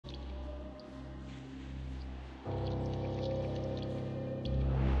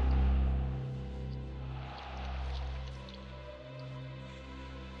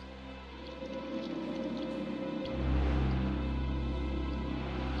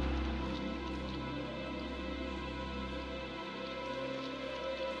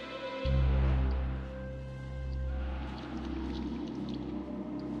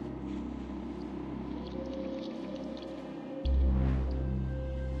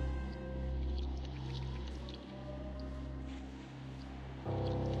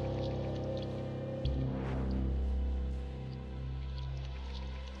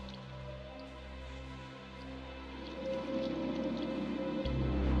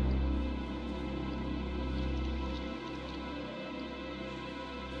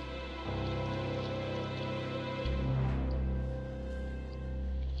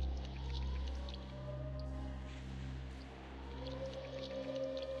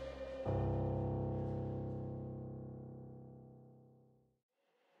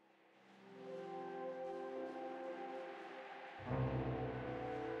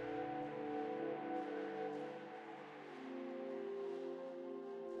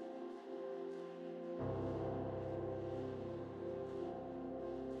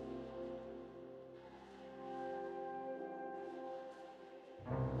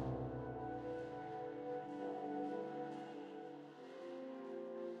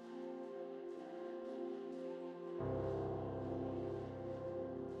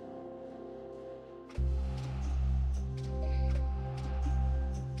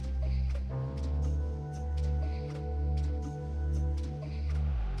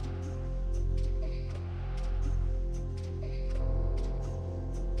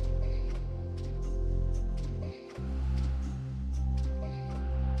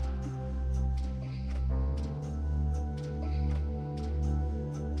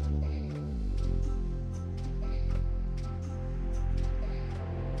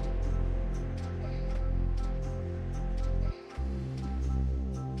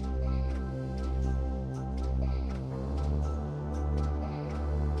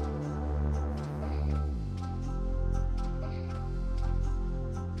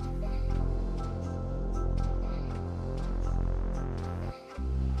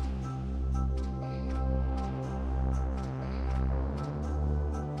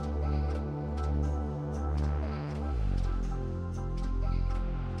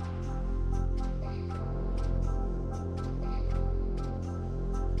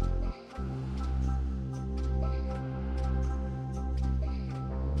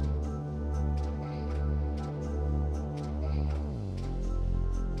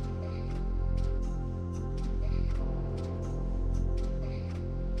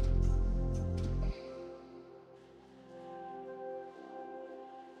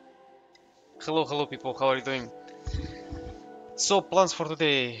Hello people, how are you doing? So, plans for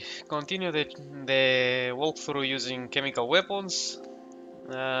today. Continue the walkthrough using chemical weapons.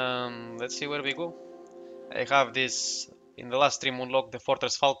 Let's see where we go. I have this, in the last stream, unlocked the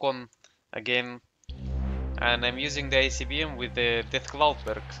Fortress Falcon again. And I'm using the ICBM with the Death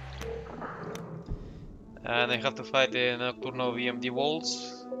Cloudberg. And I have to fight the Nocturno VMD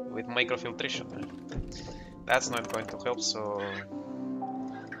walls with microfiltration. That's not going to help, so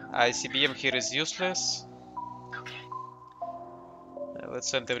ICBM here is useless. Let's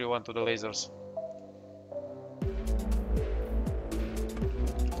send everyone to the lasers.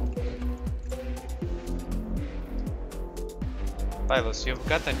 Pilus, you've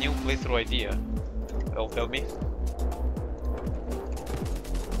got a new playthrough idea. Well, tell me.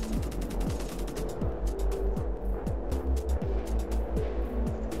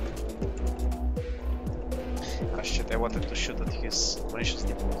 Ah shit, I wanted to shoot at his malicious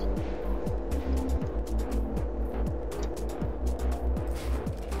depot.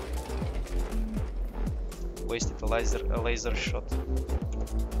 Wasted a laser shot.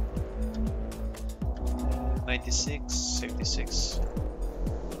 96, 76.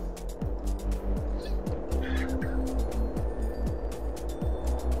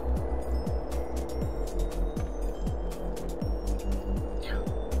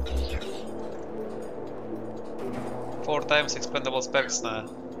 Four times expendable specs, nah,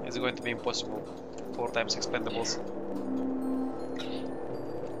 it's going to be impossible. 4 times expendables.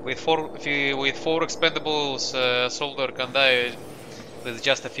 With four expendables, soldier can die with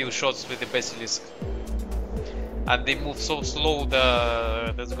just a few shots with the basilisk. And they move so slow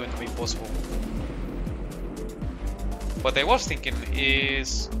that that's going to be impossible. What I was thinking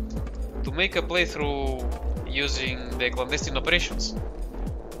is to make a playthrough using the clandestine operations.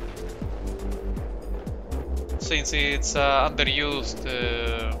 Since it's underused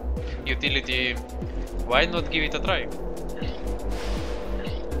utility, why not give it a try?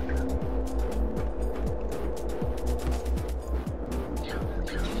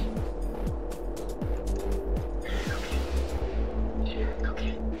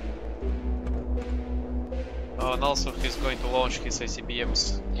 And also he's going to launch his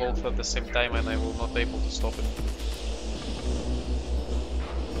ICBMs both at the same time and I will not be able to stop it.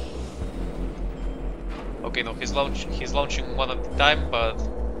 Okay, no, he's launching one at a time, but...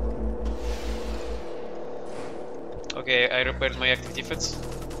 Okay, I repaired my active defense.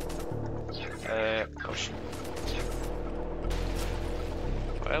 Oh shit.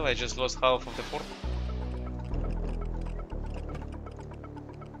 Well, I just lost half of the fort.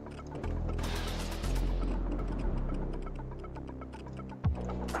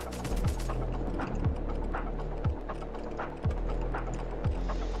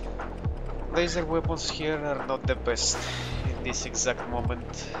 Laser weapons here are not the best in this exact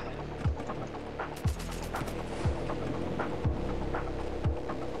moment.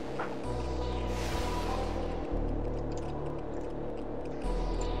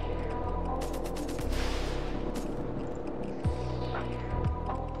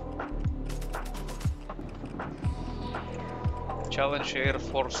 Challenge Air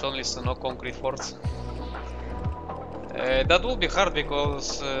Force only, so no concrete forts. That will be hard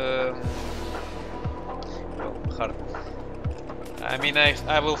because hard. I mean,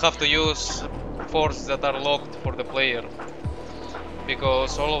 I will have to use forts that are locked for the player,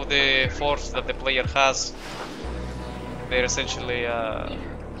 because all of the forts that the player has, they're essentially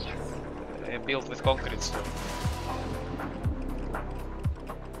built with concrete. So.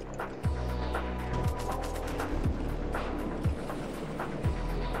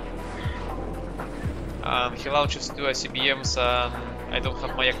 He launches 2 ICBMs and I don't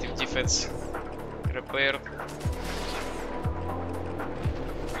have my active defense repaired.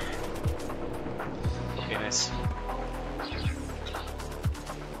 Okay, nice.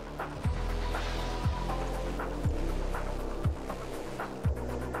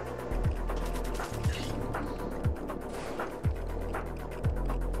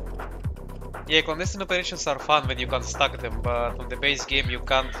 Yeah, clandestine operations are fun when you can stack them, but on the base game you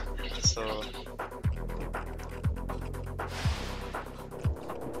can't, so...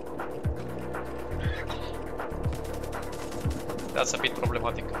 That's a bit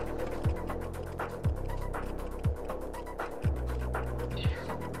problematic.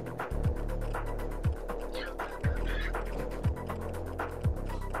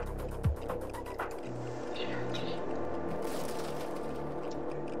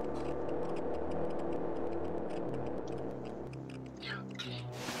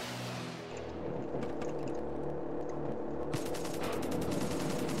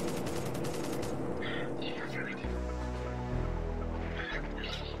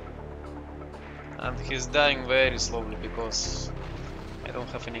 And he's dying very slowly because I don't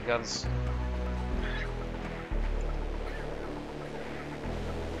have any guns.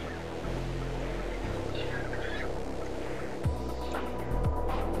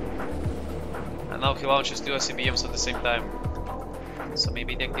 And now he launches two ICBMs at the same time. So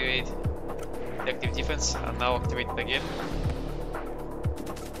maybe deactivate active defense and now activate it again.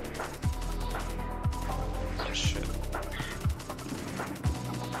 Oh shit.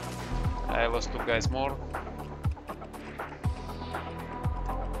 I lost two guys more.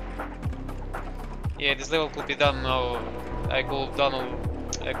 Yeah, this level could be done now. I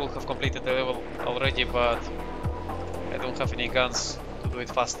could have completed the level already, but I don't have any guns to do it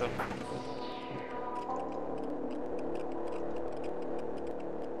faster.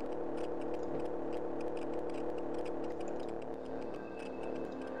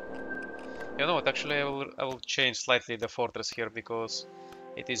 You know what, actually I will change slightly the fortress here because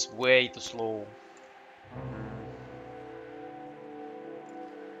it is way too slow.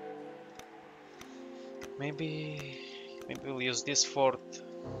 Maybe we'll use this fort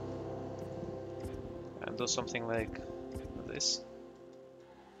and do something like this.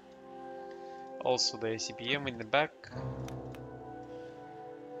 Also the ACBM in the back.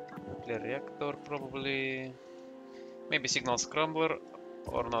 Nuclear reactor probably. Maybe signal scrambler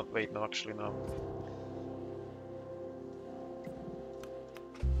or not. Wait, no, actually no.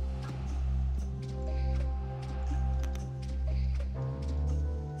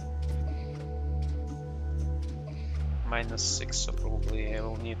 -6, so probably I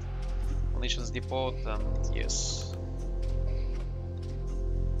will need munitions depot, and yes.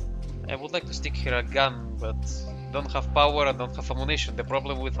 I would like to stick here a gun, but don't have power and don't have ammunition. The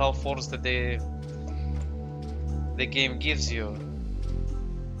problem with all force that the game gives you,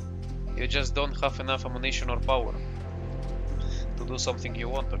 you just don't have enough ammunition or power to do something you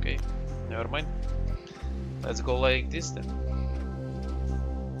want, okay? Never mind. Let's go like this then.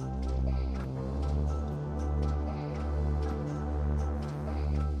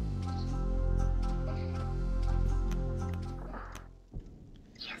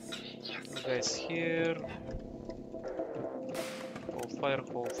 Guys here. Hold fire,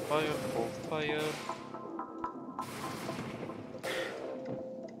 hold fire, hold fire.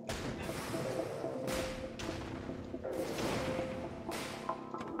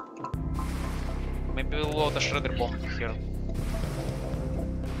 Maybe we'll load a shredder bomb here.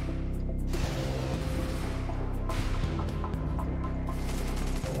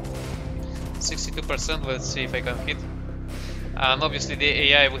 %, let's see if I can hit. And obviously the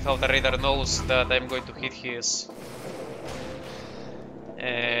AI without a radar knows that I'm going to hit his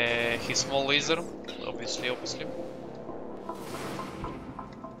small laser, obviously.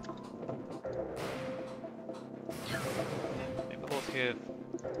 Maybe we'll hit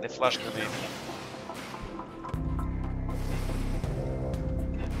the flash grenade.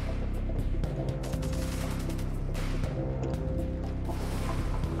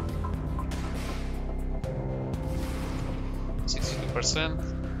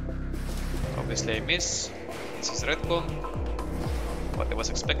 Obviously I miss. This is Redcon, what I was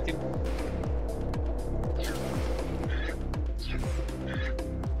expecting.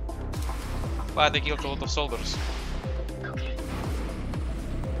 But I killed a lot of soldiers.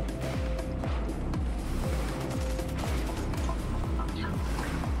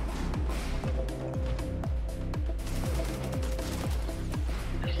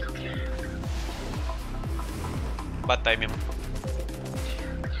 Bad timing.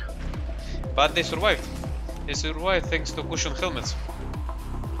 But they survived. They survived thanks to cushion helmets.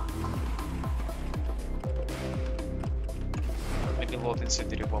 Maybe load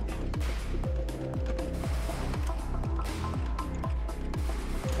incendiary bomb.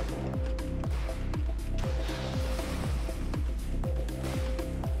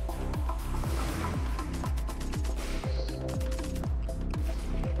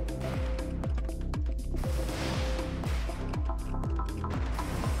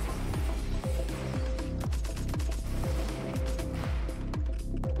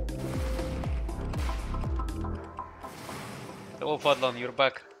 Hello Fadlan, you're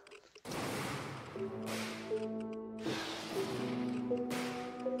back.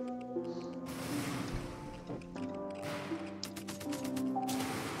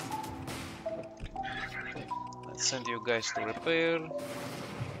 Let's send you guys to repair.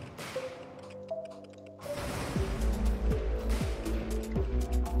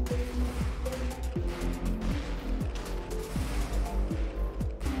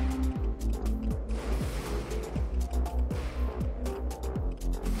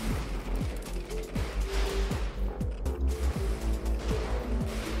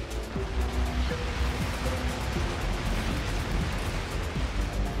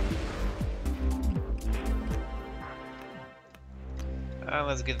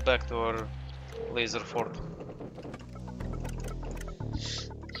 Let's get back to our laser fort.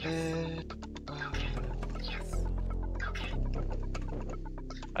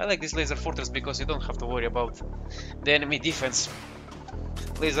 I like this laser fortress because you don't have to worry about the enemy defense.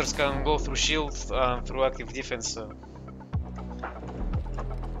 Lasers can go through shield and through active defense.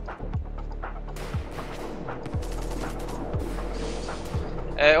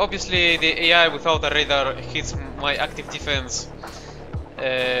 Obviously, the AI without a radar hits my active defense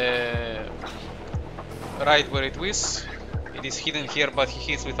right where it is. It is hidden here, but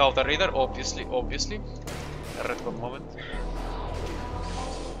he hits without a radar. Obviously. A Redcon moment.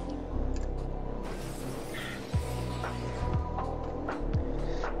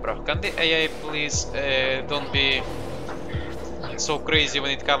 Bro, can the AI please don't be so crazy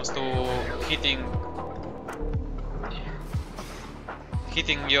when it comes to hitting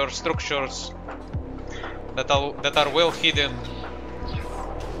your structures that are well hidden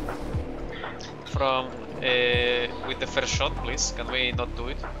from with the first shot, please. Can we not do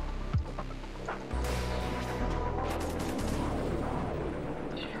it?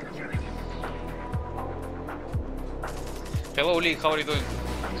 Hello Lee, how are you doing?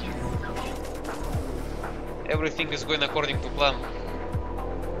 Everything is going according to plan.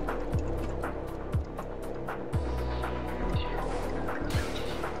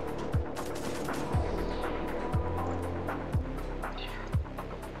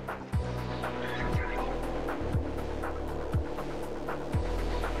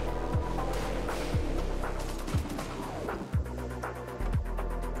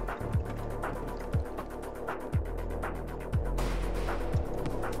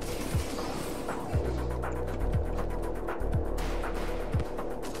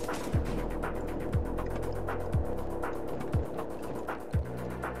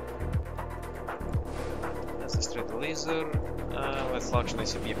 Laser. Let's launch an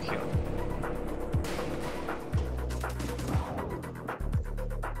ICBM here.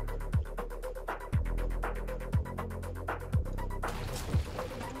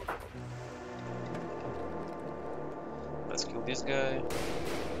 Let's kill this guy.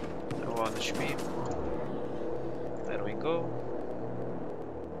 1 HP. There we go.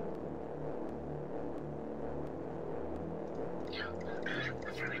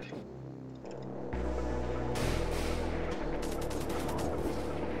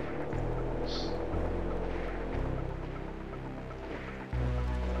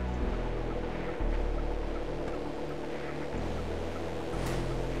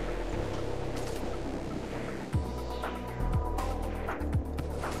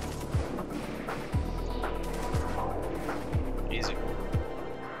 Easy.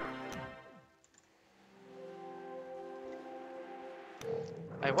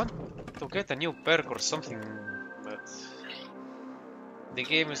 I want to get a new perk or something, but the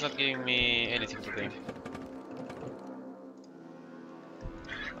game is not giving me anything today.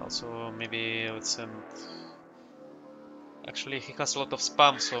 Also, maybe let's send... Actually, he has a lot of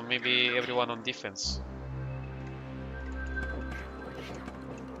spam, so maybe everyone on defense.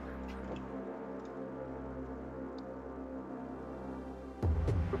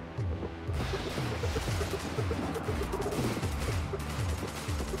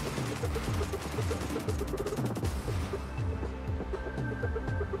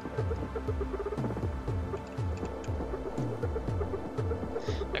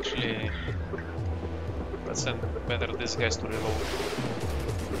 Actually, let's send better these guys to reload.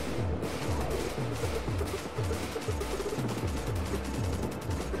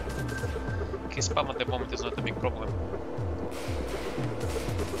 His spam at the moment is not a big problem.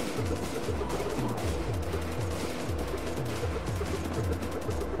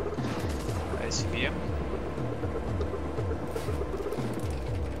 ICBM.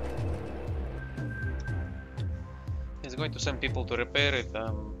 He's going to send people to repair it.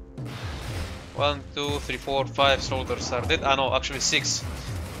 1, 2, 3, 4, 5 soldiers are dead. Ah no, actually 6.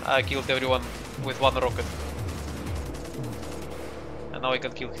 I killed everyone with 1 rocket. And now I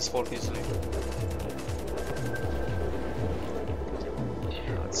can kill his fort easily.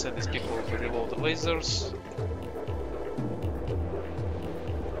 Let's send these people to reload the lasers.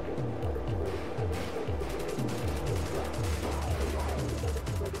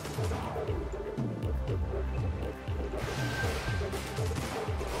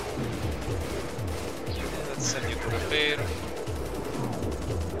 Send you to repair.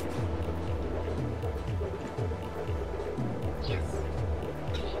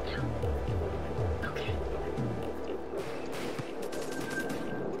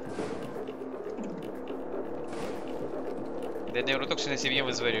 The neurotoxin ICBM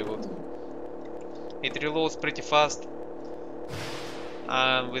is very good. It reloads pretty fast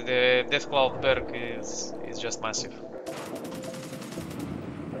and with the Death Cloud perk is just massive.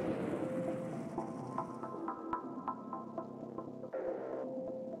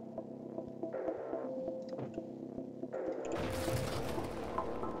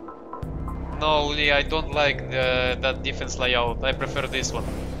 No, Lee, I don't like that defense layout. I prefer this one.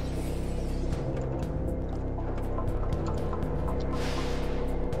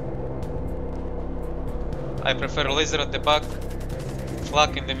 I prefer laser at the back,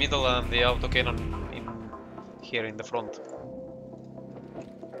 flak in the middle, and the autocannon here in the front.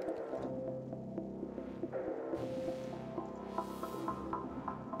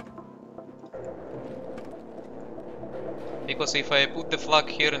 Because if I put the flak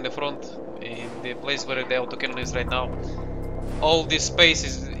here in the front, in the place where the autocannon is right now, all this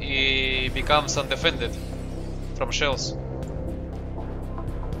space becomes undefended from shells.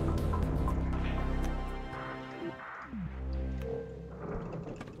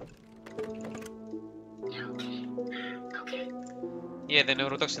 Yeah, the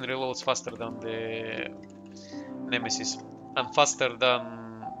neurotoxin reloads faster than the Nemesis, and faster than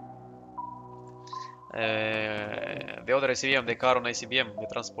the other ICBM, the Caron ICBM, the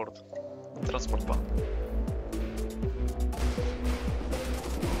transport one.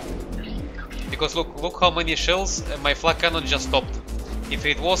 Because look how many shells my flak cannon just stopped. If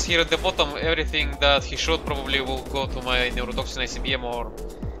it was here at the bottom, everything that he shot probably will go to my neurotoxin ICBM or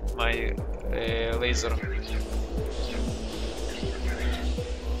my laser.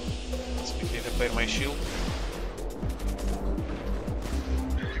 Let's quickly repair my shield.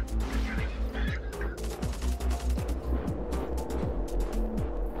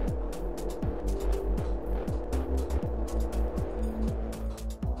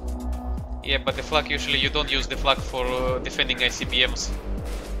 Yeah, but the flak, usually you don't use the flak for defending ICBMs.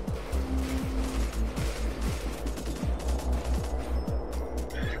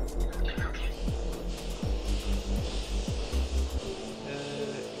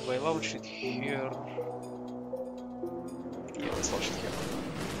 If I launch it here... Yeah, let's launch it here.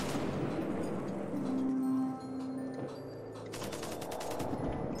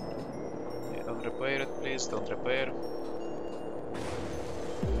 Yeah, don't repair it, please, don't repair.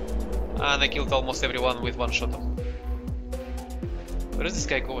 And I killed almost everyone with one shot. Where is this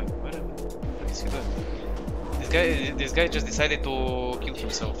guy going? Where is he going? This guy just decided to kill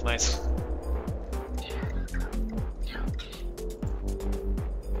himself. Nice.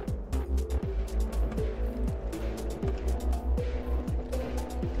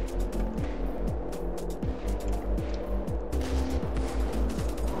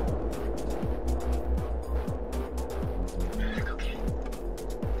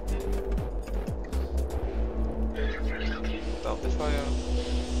 Without the fire.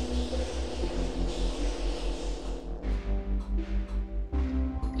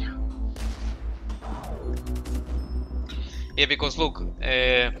 Yeah, because look,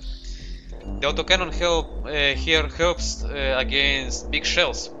 the autocannon here helps against big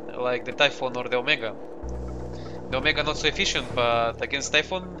shells like the Typhoon or the Omega. The Omega not so efficient, but against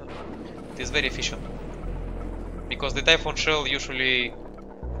Typhoon it is very efficient. Because the Typhoon shell usually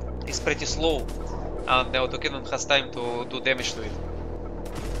is pretty slow and the autocannon has time to do damage to it.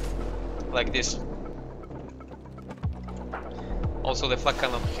 Like this. Also the flak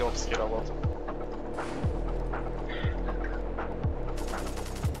cannon helps here a lot.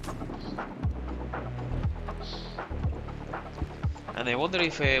 And I wonder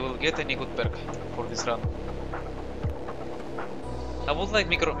if I will get any good perk for this run. I would like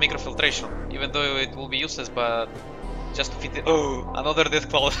microfiltration, even though it will be useless, but just to fit it. Oh, another death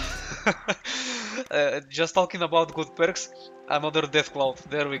cloud. Just talking about good perks, another death cloud.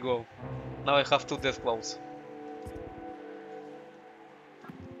 There we go. Now I have 2 death clouds.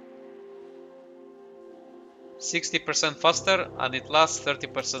 %60 faster and it lasts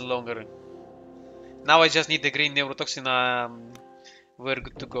 30% longer. Now I just need the green neurotoxin. We're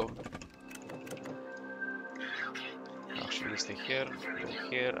good to go. Actually, stay here,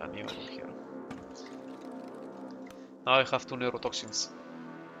 and you here. Now I have 2 neurotoxins.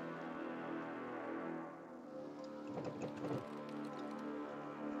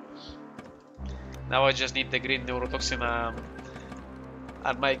 Now I just need the green neurotoxin,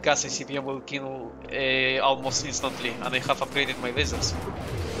 and my gas ICBM will kill almost instantly, and I have upgraded my lasers.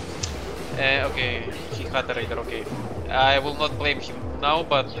 Okay, he had a radar, okay. I will not blame him now,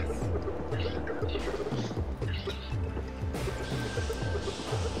 but...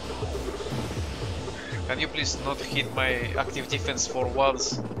 Can you please not hit my active defense for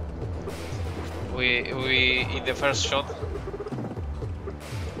once? We in the first shot.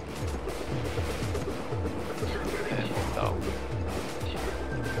 And down.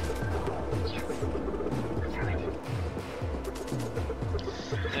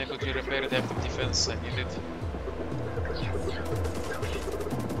 me repair the active defense. I need it.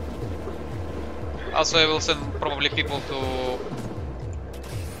 Also, I will send probably people to...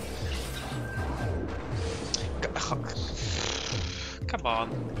 Come on.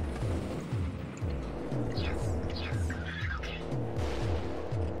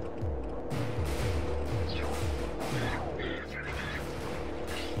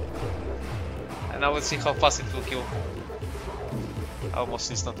 And now let's see how fast it will kill.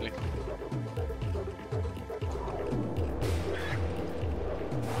 Almost instantly.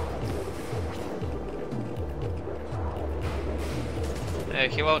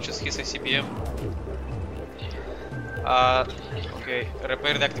 He launches his ACBM. Okay,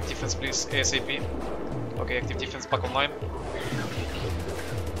 repair the active defense please, ASAP. Okay, active defense back online.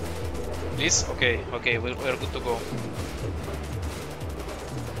 Please? Okay, we're good to go.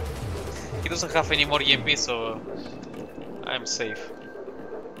 He doesn't have any more EMP, so I'm safe.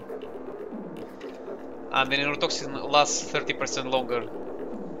 And the neurotoxin lasts 30% longer.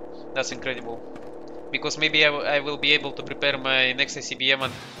 That's incredible. Because maybe I will be able to prepare my next ACBM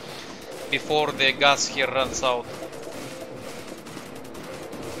and before the gas here runs out.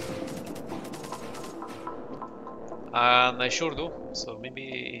 And I sure do, so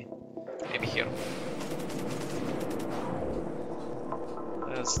maybe here.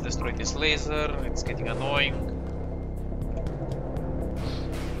 Let's destroy this laser, it's getting annoying.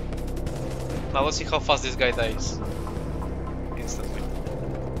 Now let's see how fast this guy dies. Instantly.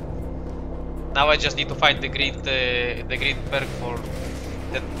 Now I just need to find the green perk for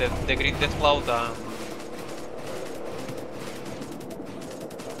the green death cloud.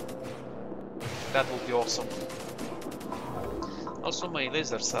 That would be awesome. Also, my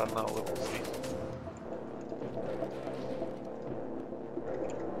lasers are now level 3.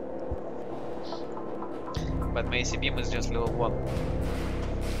 But my AC beam is just level 1.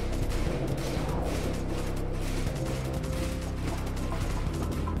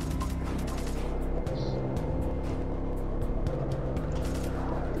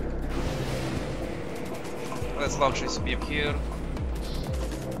 Let's launch AC beam here.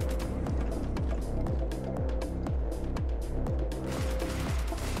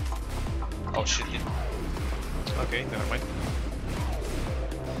 Oh shit, okay, never mind.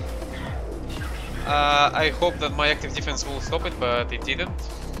 I hope that my active defense will stop it, but it didn't.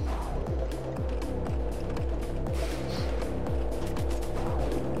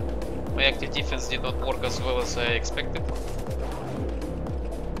 My active defense did not work as well as I expected.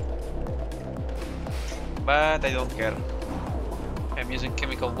 But I don't care. I'm using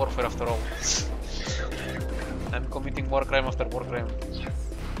chemical warfare after all. I'm committing war crime after war crime.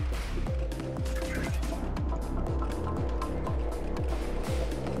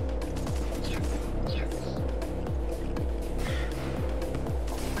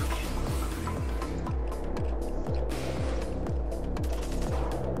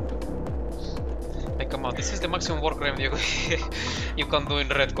 Come on, this is the maximum war crime you can do in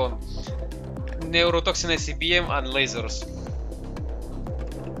Redcon. Neurotoxin ACBM and lasers.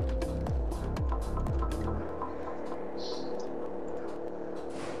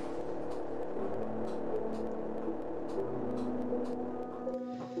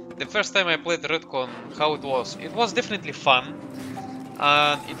 The first time I played Redcon, how it was? It was definitely fun.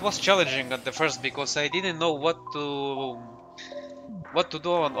 And it was challenging at the first because I didn't know what to do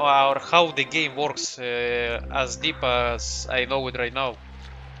or how the game works as deep as I know it right now.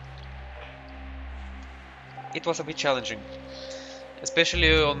 It was a bit challenging,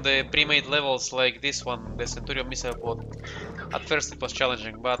 especially on the pre-made levels like this one, the Centurion missile pod. At first it was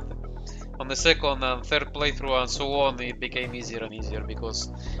challenging, but on the second and third playthrough and so on, it became easier and easier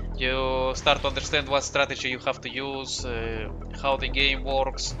because you start to understand what strategy you have to use, how the game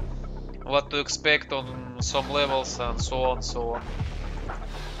works, what to expect on some levels, and so on, so on.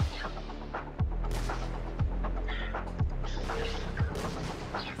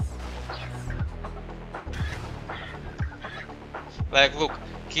 Like, look,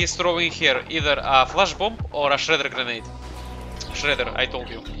 he's throwing here either a flash bomb or a shredder grenade. Shredder, I told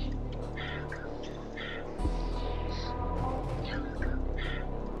you.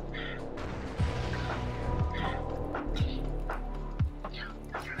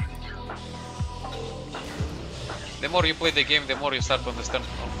 The more you play the game, the more you start to understand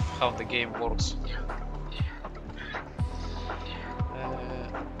how the game works.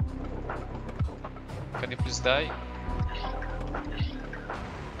 Can you please die?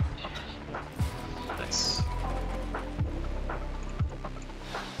 Nice.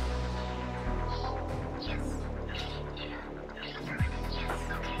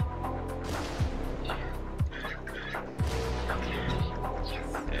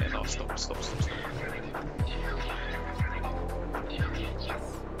 Yeah, no, Stop.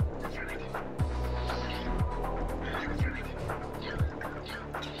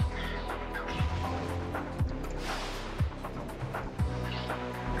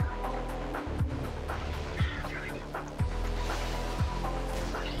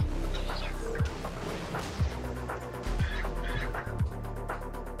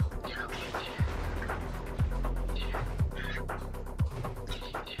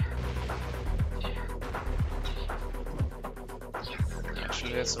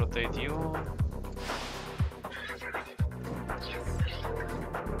 Actually, let's rotate you.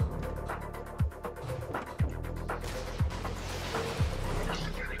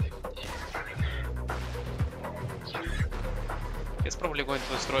 He's probably going to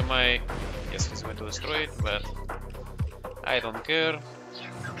destroy my... Yes, he's going to destroy it, but I don't care.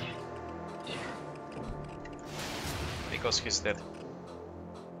 Because he's dead.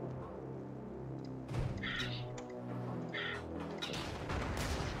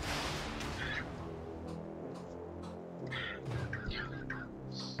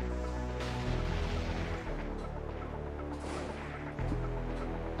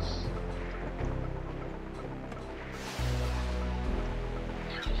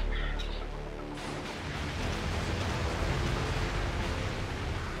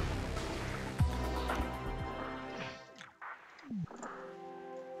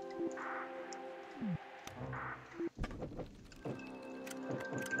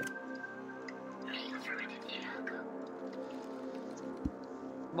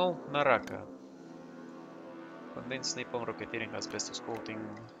 Ну, на рака. Condensed napalm, rocketeering, asbestos coating.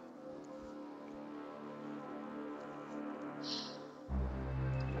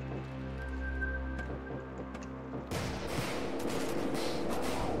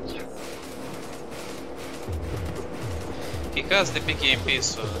 He has the PKMP,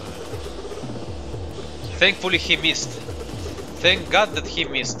 so... Thankfully he missed. Thank God that he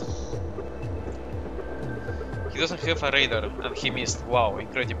missed. He doesn't have a radar and he missed. Wow,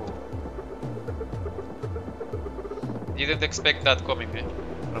 incredible. Didn't expect that coming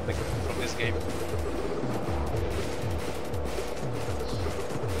from this game.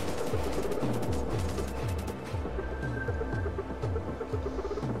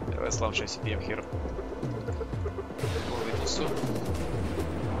 Let's launch ICBM here.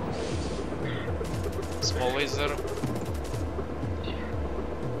 Small laser.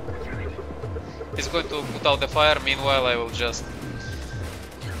 He's going to put out the fire, meanwhile I will just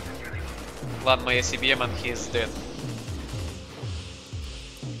land my ICBM and he is dead.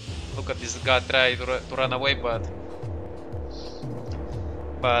 Look at this guy try to run away, but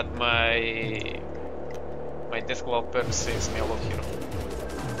my Death Cloud perk saves me a lot here.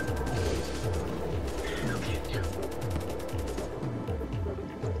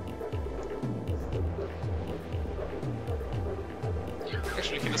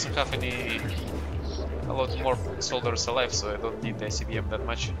 Actually, he doesn't have a lot more soldiers alive, so I don't need the ICBM that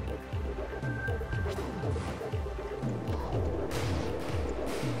much.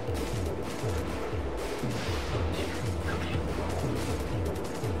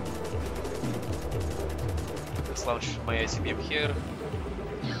 Let's launch my ICBM here.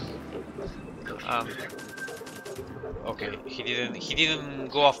 Okay, he didn't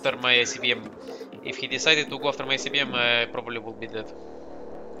go after my ICBM. If he decided to go after my ICBM, I probably would be dead.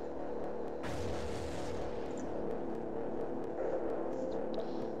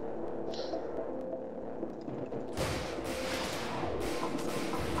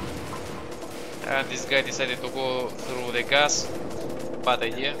 And this guy decided to go through the gas. Bad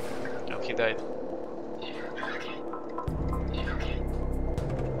idea. And he died.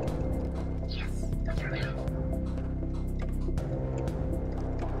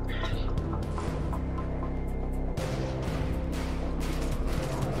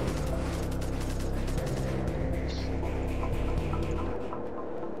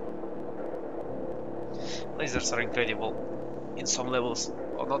 Lasers are incredible in some levels,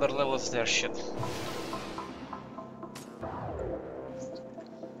 on other levels they're shit.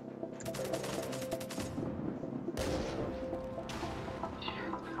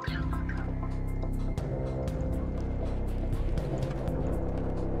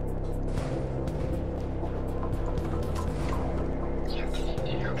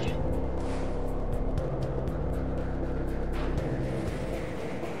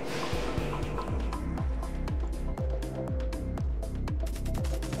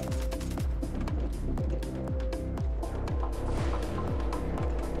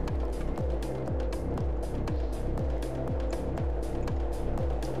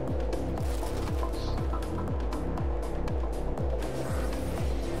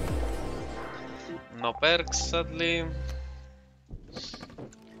 No perks, sadly.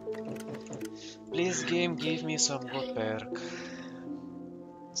 Please, game, give me some good perk.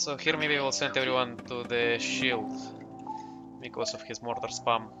 So here maybe we'll send everyone to the shield because of his mortar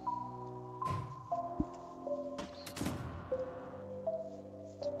spam.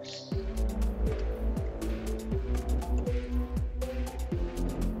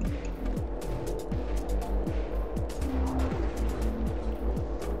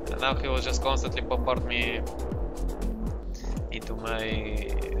 And now he will just constantly bombard me into my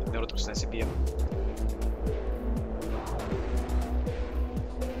neurotoxin CBM.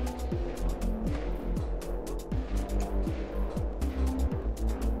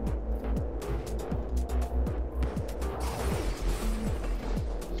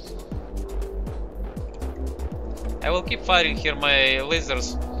 I will keep firing here my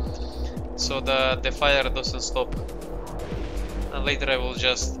lasers so that the fire doesn't stop. And later I will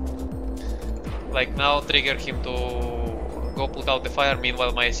just, like now, trigger him to go put out the fire.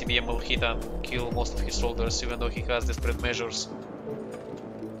 Meanwhile my CBM will hit and kill most of his soldiers, even though he has desperate measures.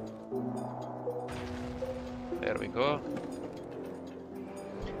 There we go.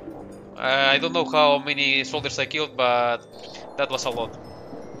 I don't know how many soldiers I killed, but that was a lot.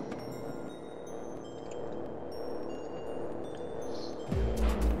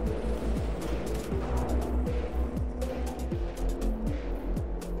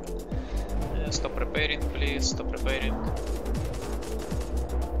 Stop repairing, please. Stop repairing.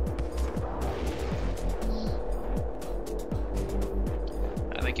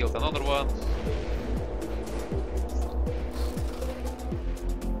 And I killed another one.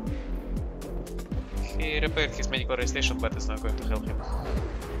 He repaired his medical rail station, but it's not going to help him.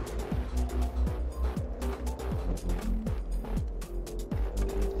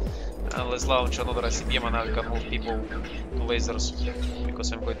 And let's launch another ICBM and now we can move people to lasers,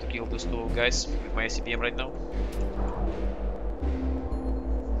 because I'm going to kill those two guys with my ICBM right now.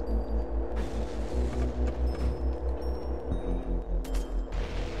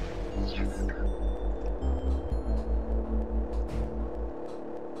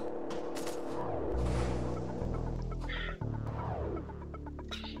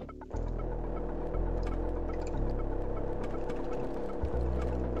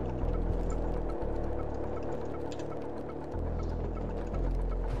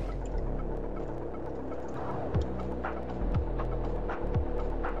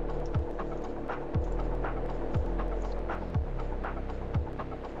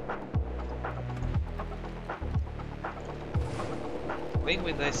 Playing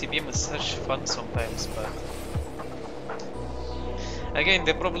with the ICBM is such fun sometimes, but again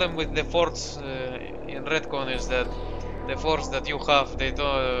the problem with the forts in Redcon is that the forts that you have they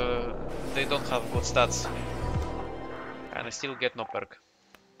don't have good stats, and I still get no perk.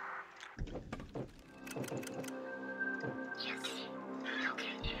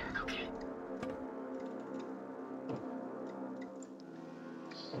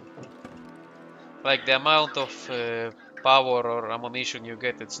 Like the amount of power or ammunition you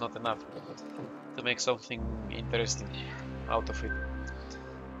get, it's not enough to make something interesting out of it.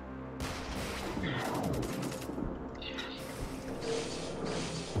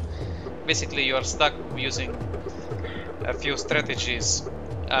 Basically you are stuck using a few strategies,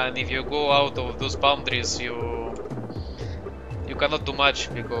 and if you go out of those boundaries you cannot do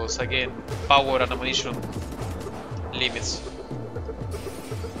much, because again power and ammunition limits.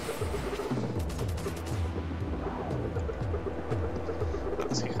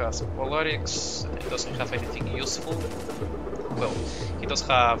 He has Polarix, he doesn't have anything useful. Well, he does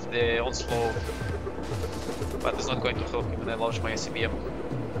have the onslaught, but it's not going to help him when I launch my ICBM.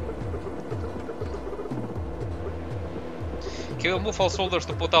 He will move all soldiers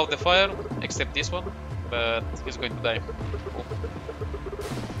to put out the fire, except this one, but he's going to die. Oh.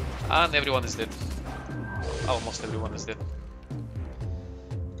 And everyone is dead. Almost everyone is dead.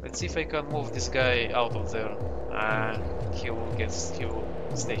 Let's see if I can move this guy out of there. He will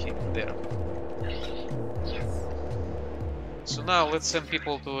stay there. So now let's send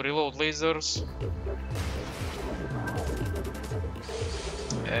people to reload lasers.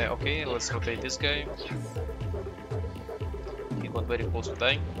 Okay, let's rotate this guy. He got very close to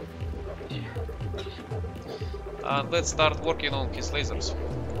dying. And let's start working on his lasers.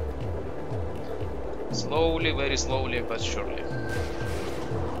 Slowly, very slowly, but surely.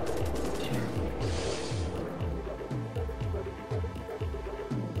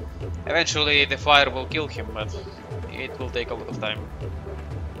 Eventually the fire will kill him, but it will take a lot of time.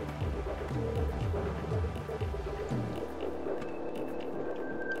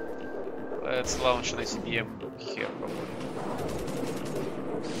 Let's launch an ICBM here probably.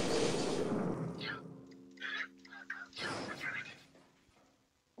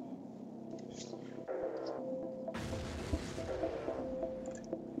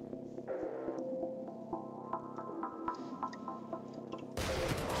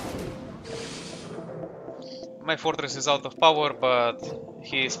 My fortress is out of power, but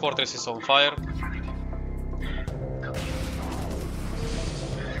his fortress is on fire.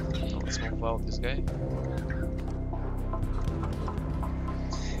 Let's move out this guy.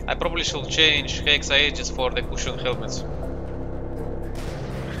 I probably should change Hexa Aegis for the cushion helmets.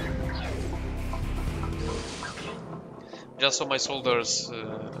 Just so my soldiers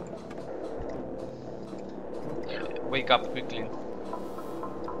wake up quickly.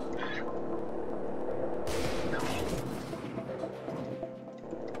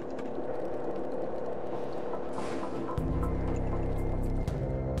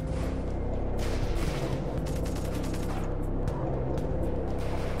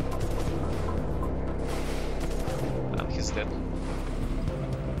 And he's dead.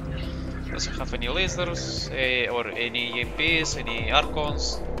 Doesn't have any lasers, or any EMPs, any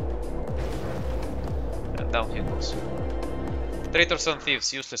Archons. And down he goes. Traitors and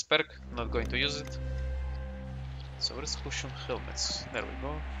Thieves, useless perk, not going to use it. So where's cushion helmets? There we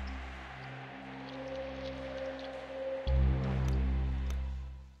go.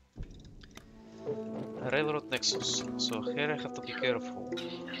 Railroad Nexus, so here I have to be careful.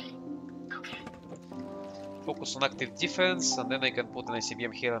 Focus on active defense, and then I can put an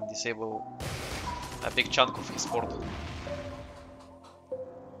ICBM here and disable a big chunk of his port.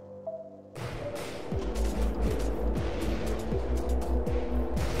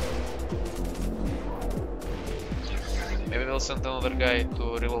 Maybe we'll send another guy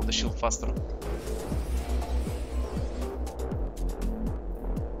to reload the shield faster.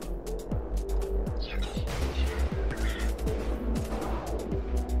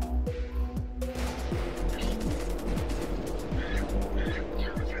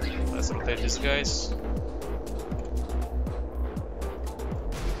 Let's rotate these guys.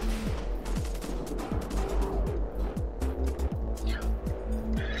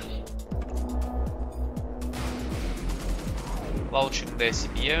 Launching the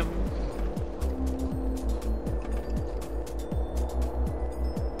ICBM.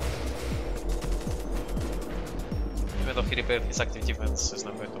 Even though he repaired his active defense, it's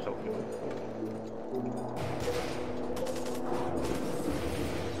not going to help him.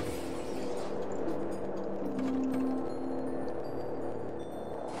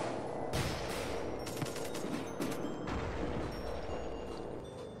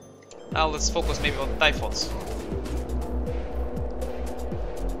 Now let's focus maybe on Typhons.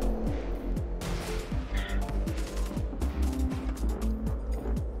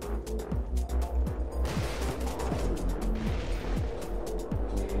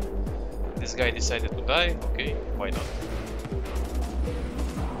 This guy decided to die, okay, why not?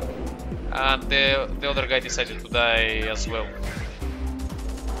 And the other guy decided to die as well.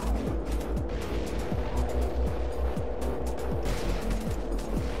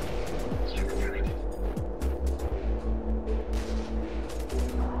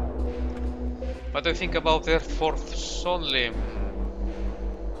 What do you think about Earth Force only?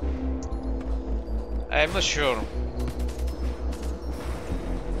 I'm not sure.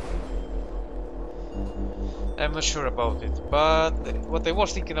 I'm not sure about it, but what I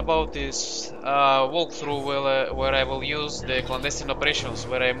was thinking about is a walkthrough where I will use the clandestine operations,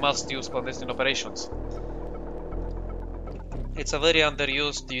 where I must use clandestine operations. It's a very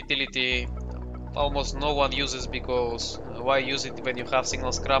underused utility, almost no one uses, because why use it when you have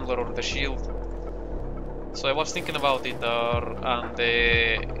Signal Scrambler or the shield? So I was thinking about it, and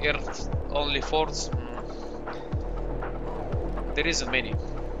the Earth only forts, there isn't many.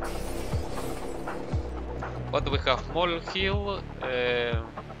 What do we have? Molehill,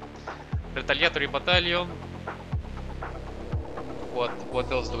 Retaliatory Battalion.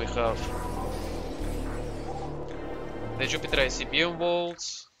 What else do we have? The Jupiter ICBM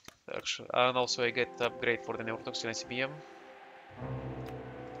bolts. Actually, and also I get upgrade for the Neurotoxin ICBM.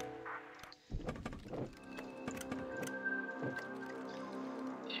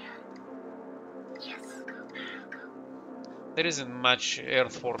 There isn't much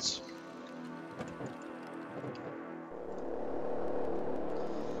Earth force.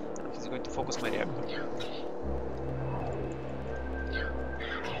 He's going to focus my reactor.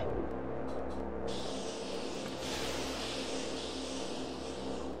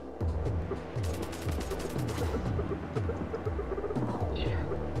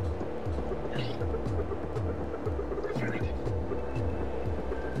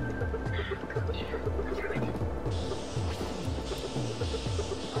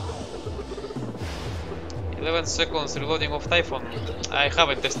 11 seconds reloading of Typhon. I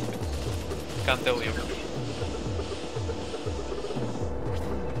haven't tested it. Can't tell you.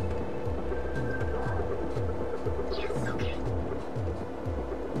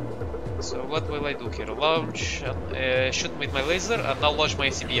 So what will I do here? Launch, shoot with my laser, and now launch my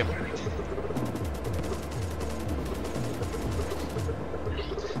ICBM.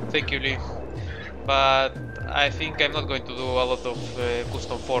 Thank you, Lee. But I think I'm not going to do a lot of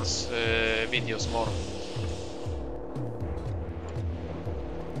custom force videos more.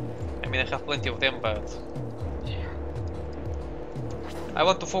 I mean, I have plenty of them, but I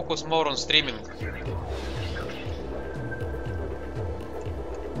want to focus more on streaming.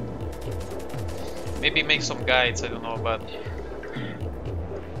 Maybe make some guides, I don't know, but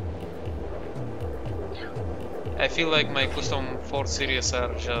I feel like my custom force series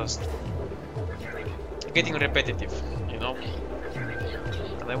are just getting repetitive, you know?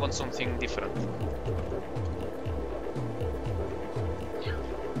 And I want something different.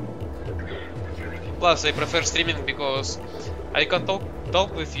 Plus, I prefer streaming because I can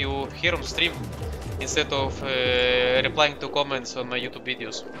talk with you here on stream instead of replying to comments on my YouTube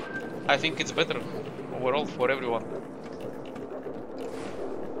videos. I think it's better overall for everyone.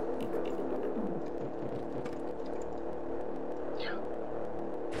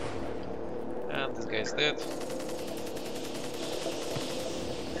 And this guy is dead.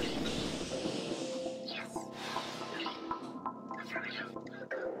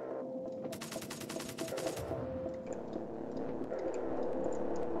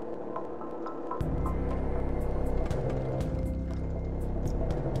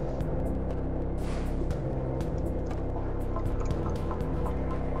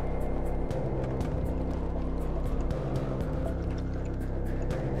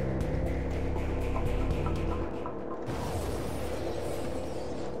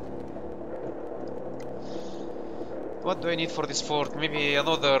 What do I need for this fort? Maybe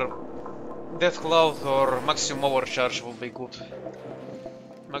another Death Cloud or maximum overcharge will be good.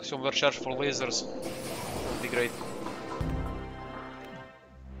 Maximum overcharge for lasers would be great.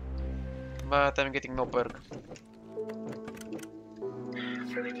 But I'm getting no perk.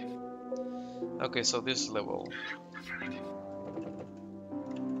 Okay, so this level.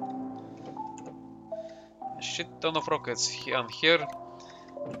 A shit ton of rockets, and here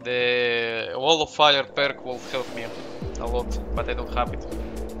the wall of fire perk will help me a lot, but I don't have it.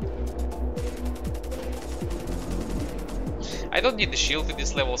 I don't need the shield at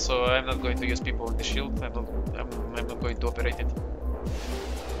this level, so I'm not going to use people with the shield. I'm not going to operate it.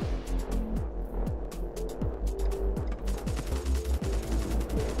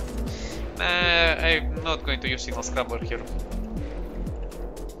 Nah, I'm not going to use signal scrambler here.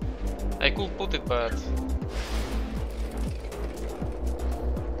 I could put it, but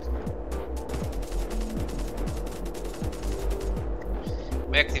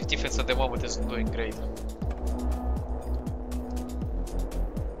my active defense at the moment isn't doing great.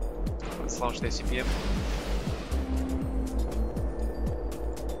 Let's launch the CPM.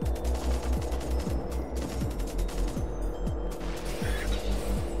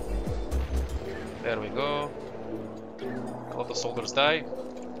 There we go. A lot of soldiers die.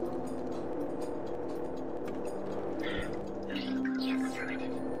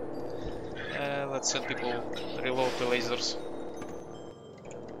 Let's send people reload the lasers.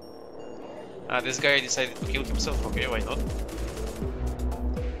 This guy decided to kill himself. Okay, why not?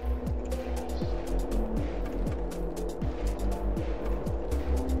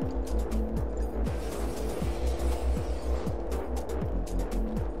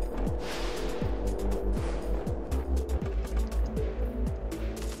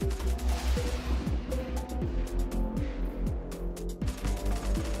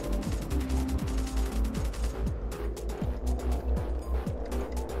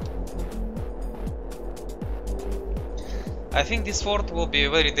 I think this fort will be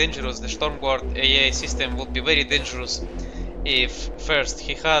very dangerous. The Stormguard AA system would be very dangerous if first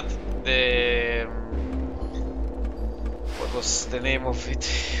he had the... what was the name of it?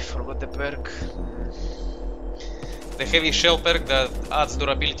 Forgot the perk. The heavy shell perk that adds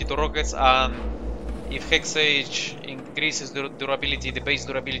durability to rockets, and if Hex Age increases the durability, the base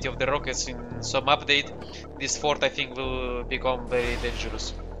durability of the rockets in some update, this fort I think will become very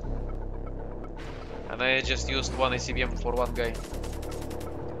dangerous. And I just used one ICBM for one guy.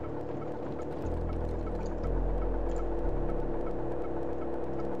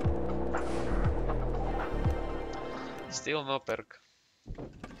 Still no perk.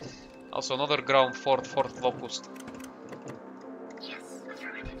 Also another ground fort, Fort Locust.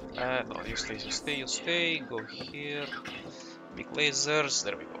 No, you stay, go here. Big lasers,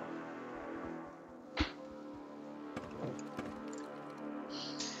 there we go.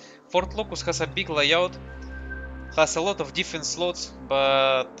 Fort Locust has a big layout, has a lot of defense slots,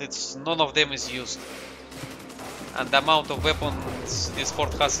 but none of them is used. And the amount of weapons this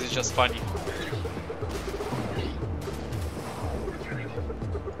fort has is just funny.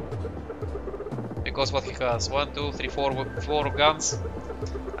 Because what he has, 1, 2, 3, 4 guns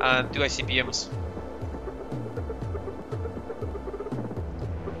and 2 ICBMs.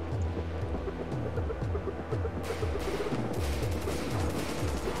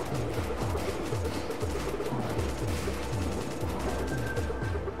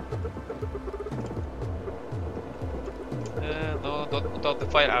 No, don't put out the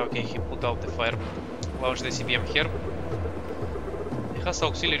fire. Ah, okay, he put out the fire. Launch the ICBM here. He has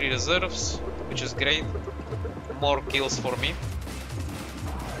auxiliary reserves, which is great. More kills for me.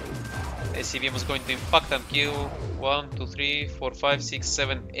 ICBM is going to impact and kill 1, 2, 3, 4, 5, 6,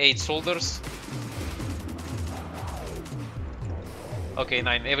 7, 8 soldiers. Okay,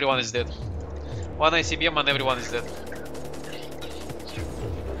 9. Everyone is dead. 1 ICBM and everyone is dead.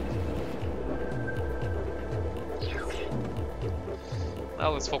 Now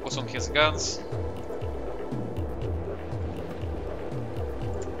let's focus on his guns.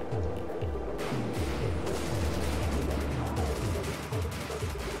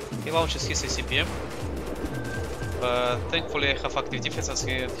 He launches his ICBM, but thankfully I have active defense as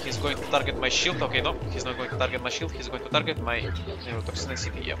he's going to target my shield. Okay, no, he's not going to target my shield, he's going to target my neurotoxin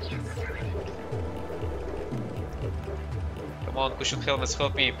ICBM. Come on, cushion helmets,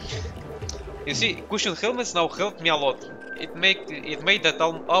 help me. You see, cushion helmets now helped me a lot. It made that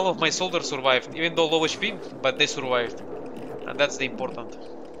all of my soldiers survived, even though low HP, but they survived. And that's the important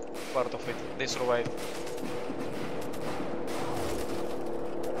part of it, they survived.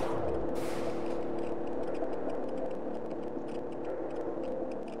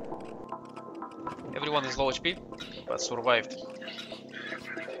 Everyone is low HP, but survived.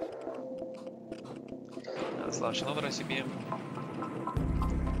 Let's launch another ICBM.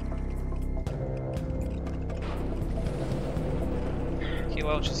 He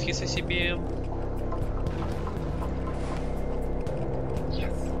launches his ICBM.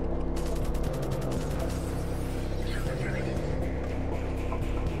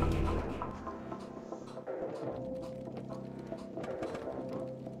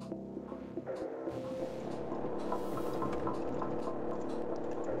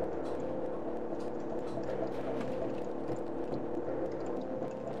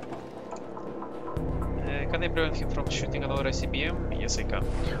 Can I prevent him from shooting another ICBM? Yes, I can.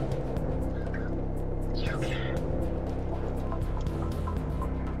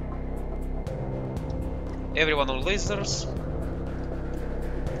 Everyone on lasers.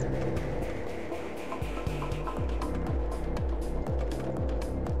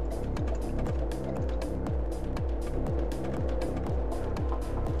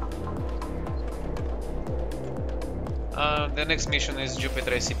 The next mission is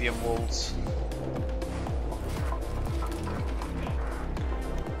Jupiter ICBM walls.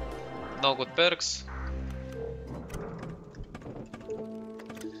 No good perks.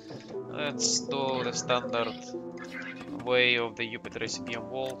 Let's do the standard way of the Jupiter ICBM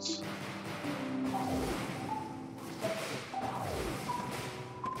walls.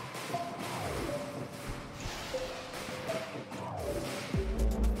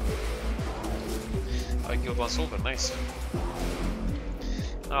 I killed one soldier, nice.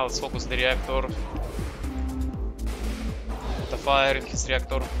 Now let's focus the reactor. Put a fire in his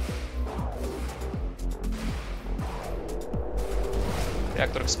reactor.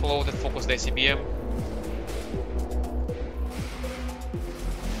 Reactor exploded, focus the ICBM.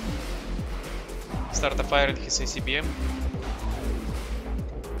 Start a fire in his ICBM.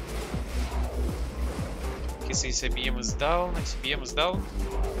 His ICBM is down, ICBM is down.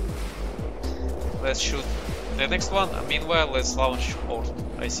 Let's shoot the next one, and meanwhile let's launch our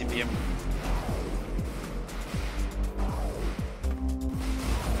ICBM.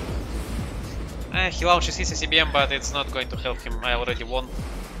 He launches his ICBM, but it's not going to help him, I already won.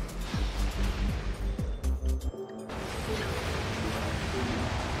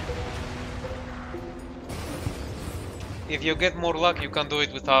 If you get more luck, you can do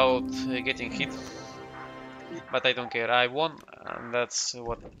it without getting hit. But I don't care, I won, and that's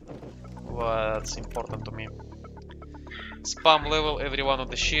what's important to me. Spam level everyone on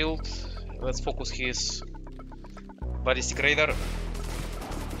the shield. Let's focus his ballistic radar.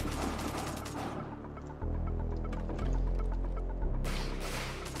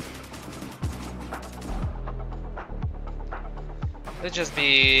 Let's just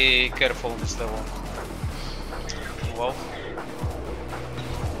be careful on this level. Wow.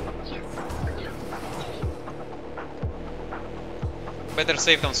 Better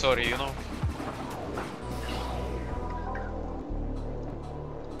safe than sorry, you know.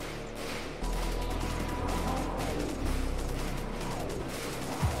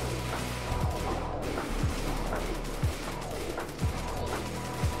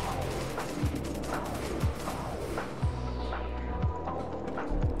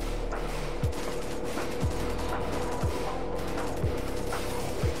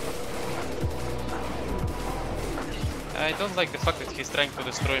 I don't like the fact that he's trying to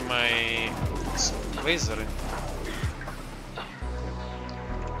destroy my laser.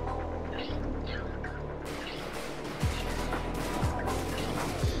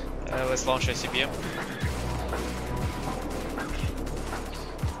 Let's launch ICBM.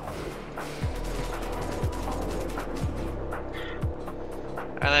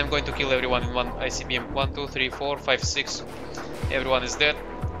 And I'm going to kill everyone in one ICBM. 1, 2, 3, 4, 5, 6. Everyone is dead.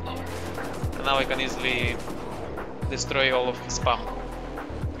 And now I can easily destroy all of his spam.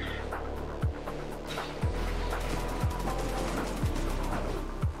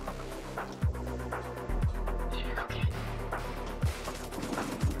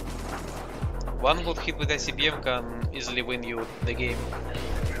 One good hit with ICBM can easily win you the game.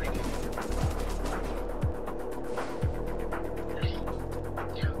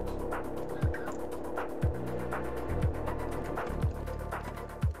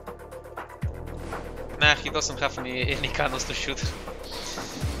 Nah, he doesn't have any cannons to shoot.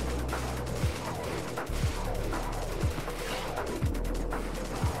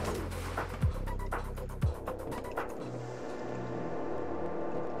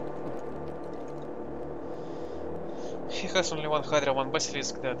 He has only one Hydra, one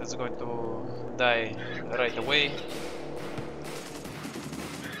Basilisk that is going to die right away.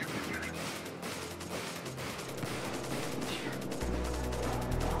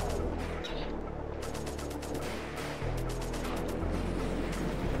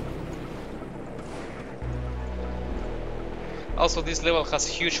 Also, this level has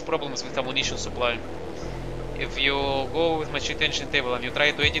huge problems with ammunition supply. If you go with my cheat engine table and you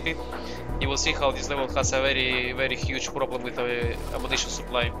try to edit it, you will see how this level has a very huge problem with ammunition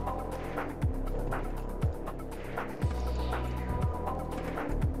supply.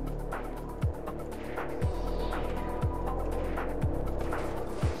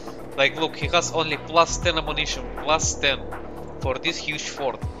 Like, look, he has only plus 10 ammunition, plus 10 for this huge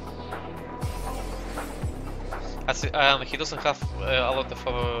fort. And he doesn't have a lot of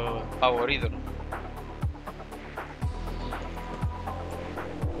power either.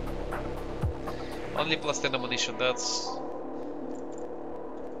 Only plus 10 ammunition, that's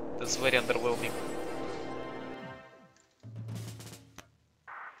very underwhelming.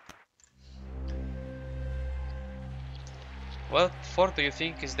 What fort do you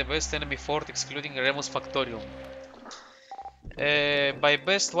think is the best enemy fort excluding Remus Factorium? By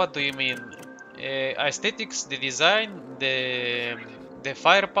best, what do you mean? Aesthetics, the design, the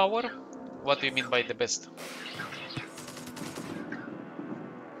firepower? What do you mean by the best?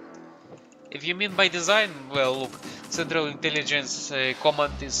 If you mean by design, well, look, Central Intelligence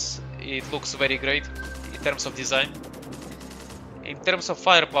Command it looks very great in terms of design. In terms of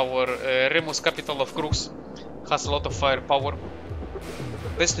firepower, Remus Capital of Crooks has a lot of firepower.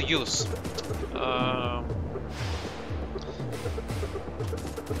 Best to use.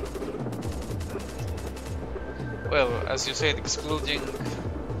 Well, as you said, excluding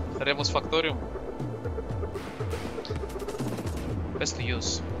Remus Factorium, best to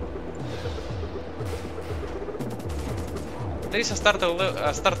use. There is a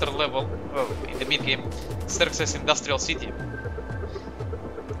starter level, well, in the mid game, Xerxes Industrial City.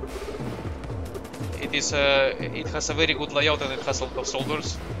 It has a very good layout and it has a lot of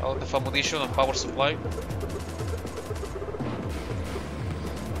soldiers, a lot of ammunition and power supply.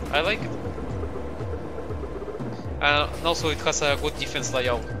 I like it. And also it has a good defense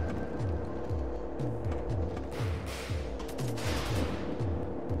layout.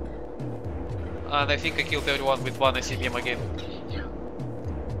 And I think I killed everyone with one ICBM again.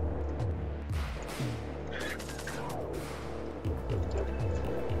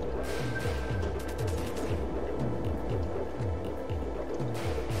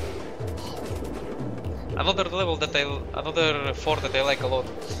 Another fort that I like a lot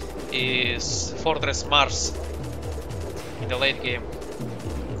is Fortress Mars in the late game.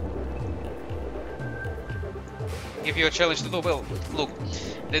 Give you a challenge to do. Well, look,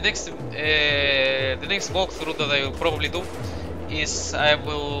 the next walkthrough that I will probably do is I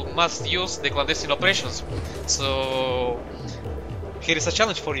must use the clandestine operations. So here is a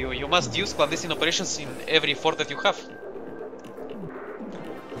challenge for you. You must use clandestine operations in every fort that you have.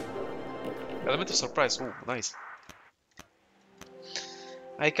 Element of surprise. Ooh, nice.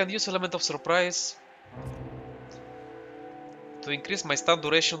 I can use element of surprise to increase my stun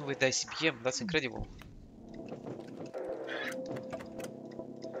duration with the ICBM. That's incredible.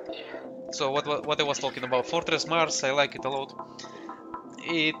 So what I was talking about, Fortress Mars, I like it a lot.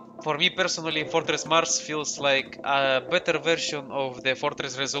 For me personally, Fortress Mars feels like a better version of the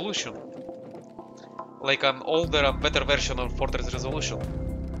Fortress Resolution. Like an older and better version of Fortress Resolution.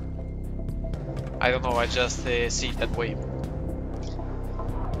 I don't know, I just see it that way.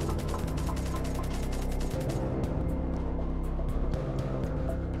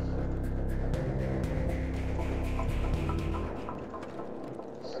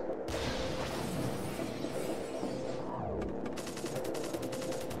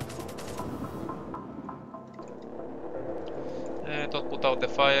 Don't put out the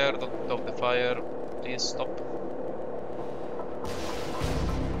fire, don't put out the fire. Please stop.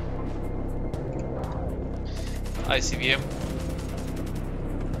 ICBM.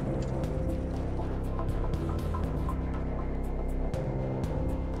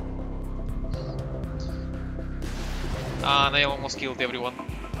 And I almost killed everyone.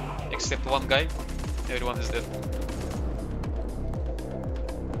 Except one guy. Everyone is dead.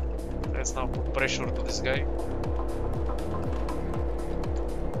 Let's now put pressure to this guy.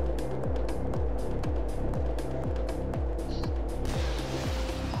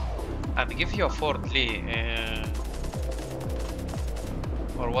 And give you a Fort Lee.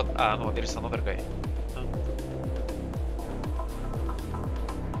 Or what? Ah, no, there is another guy. Huh?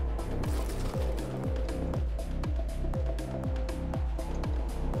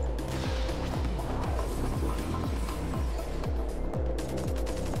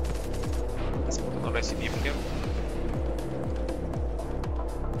 Let's put another ICBM here.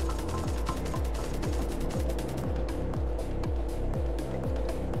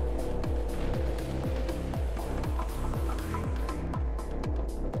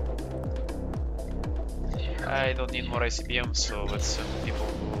 I don't need more ICBM, so let's send people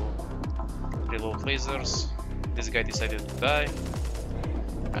to reload lasers. This guy decided to die,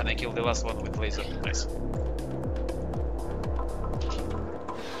 and I killed the last one with laser. Nice.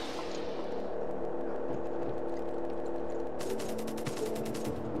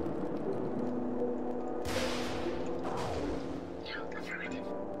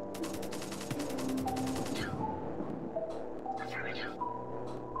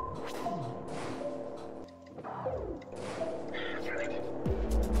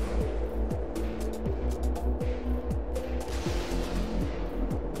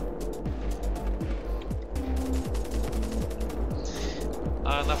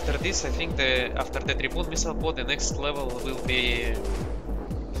 And after this, I think after the Tribune missile pod, the next level will be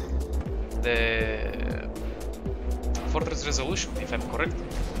the Fortress Resolution, if I'm correct.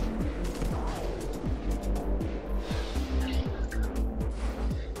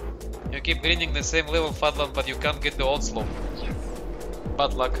 You keep grinding the same level, Fadlan, but you can't get the onslaught.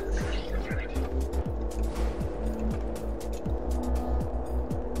 Bad luck.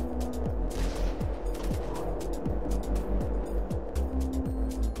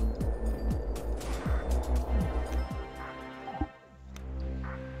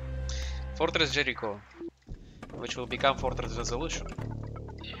 Fortress Jericho, which will become Fortress Resolution.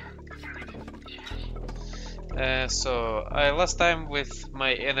 So last time with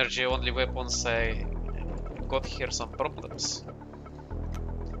my energy only weapons I got here some problems,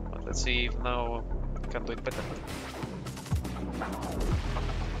 but let's see if now I can do it better.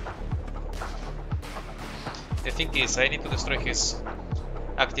 The thing is, I need to destroy his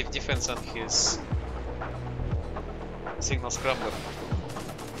active defense and his signal scrambler.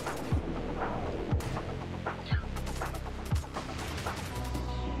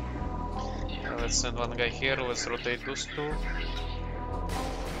 Let's send one guy here, let's rotate those two.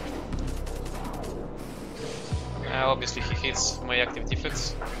 Obviously he hits my active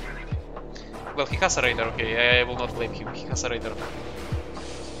defense. Well, he has a radar, okay, I will not blame him, he has a radar.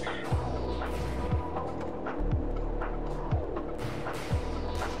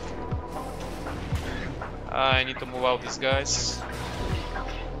 I need to move out these guys.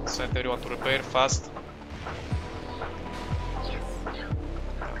 Send everyone to repair fast.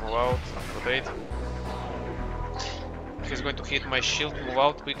 Move out, rotate. He's going to hit my shield, move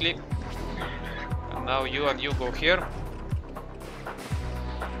out quickly. And now you and you go here.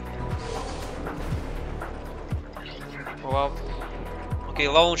 Move out. Okay,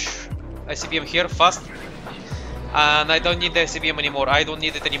 launch ICBM here, fast. And I don't need the ICBM anymore, I don't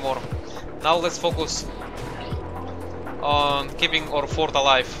need it anymore. Now let's focus on keeping our fort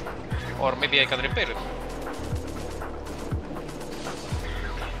alive. Or maybe I can repair it.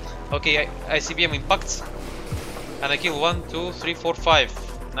 Okay, ICBM impacts. And I kill 1, 2, 3, 4,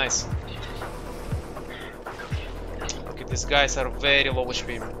 5. Nice. Okay, these guys are very low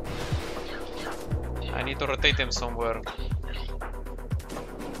HP. I need to rotate them somewhere.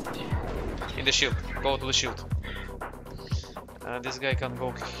 In the shield. Go to the shield. This guy can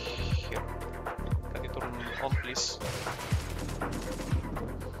go here. Can you turn on, please?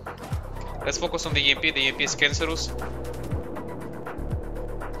 Let's focus on the EMP. The EMP is cancerous.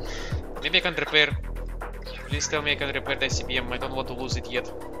 Maybe I can repair. Please tell me I can repair the ICBM. I don't want to lose it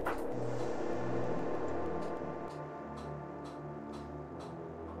yet.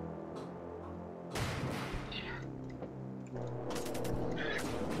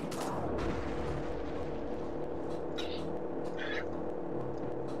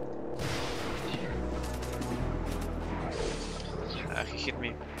 He hit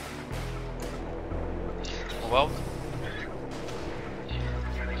me. Move out.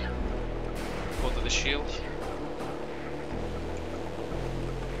 Go to the shield.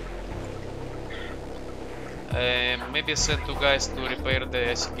 Maybe send 2 guys to repair the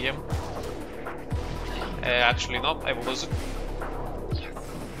ICBM. Actually no, I will lose it.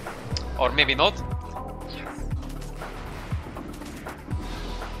 Or maybe not.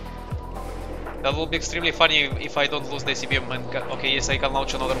 That will be extremely funny if I don't lose the ICBM and okay, yes, I can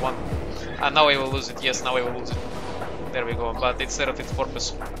launch another one. And now I will lose it, yes, now I will lose it. There we go, but it served its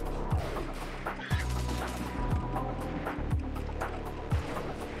purpose.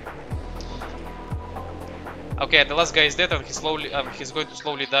 Okay, the last guy is dead and he's going to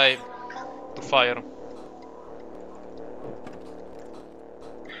slowly die to fire.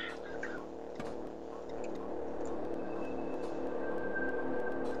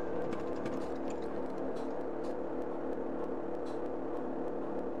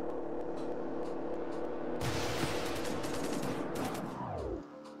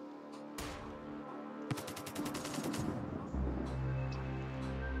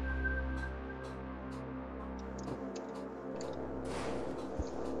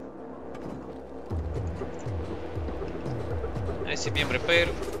 ICBM repair.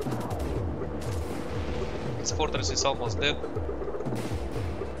 Its fortress is almost dead.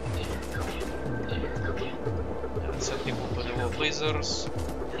 Send people to the wall lasers.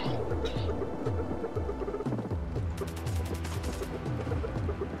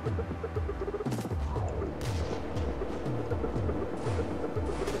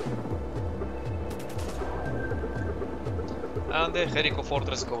 And the Jericho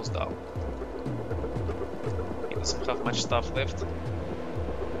fortress goes down. He doesn't have much stuff left.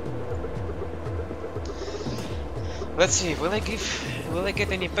 Let's see, will I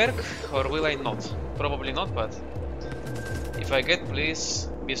get any perk or will I not? Probably not, but if I get, please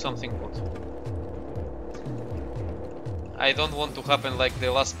be something good. I don't want to happen like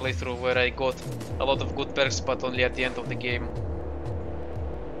the last playthrough where I got a lot of good perks but only at the end of the game.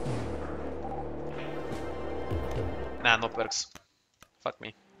 Nah, no perks. Fuck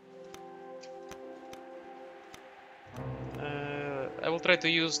me. I will try to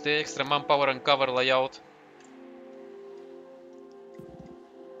use the extra manpower and cover layout.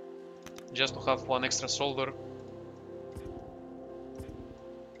 Just to have one extra soldier.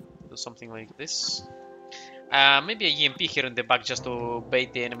 Do something like this. Maybe a EMP here in the back just to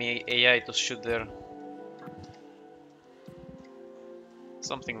bait the enemy AI to shoot there.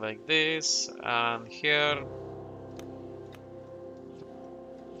 Something like this. And here.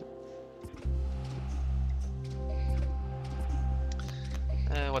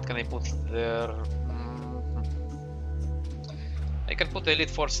 What can I put there? I can put the Elite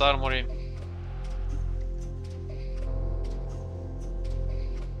Force Armory.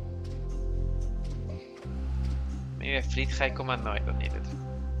 Maybe a Fleet High Command? No, I don't need it.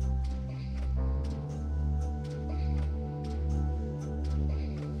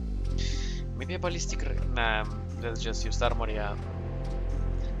 Maybe a Ballistic... Nah, let's just use Armory and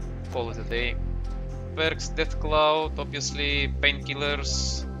call it a day. Perks, Death Cloud, obviously,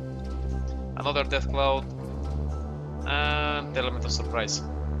 Painkillers, another Death Cloud, and Element of Surprise.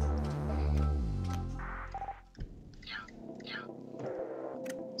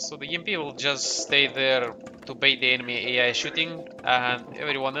 So the EMP will just stay there to bait the enemy AI shooting, and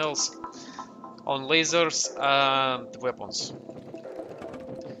everyone else on lasers and weapons.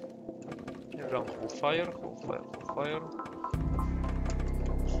 Everyone hold fire, hold fire, hold fire.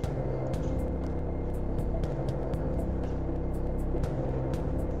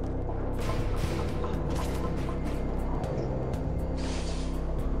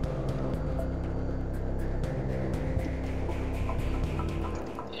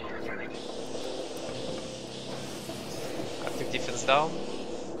 Defense down.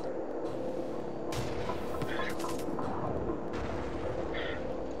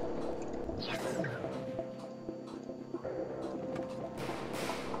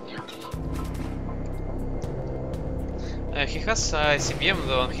 He has ICBM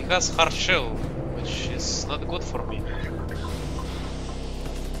though, and he has hard shell, which is not good for me.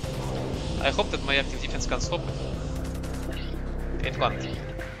 I hope that my active defense can stop it. It can't.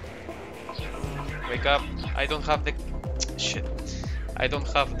 Wake up. I don't have the... Shit. I don't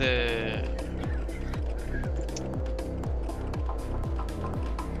have the...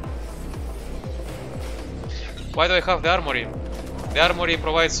 Why do I have the armory? The armory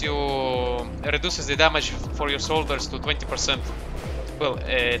provides you... reduces the damage for your soldiers to 20%. Well,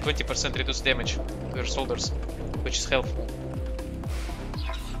 20% reduced damage to your soldiers, which is helpful.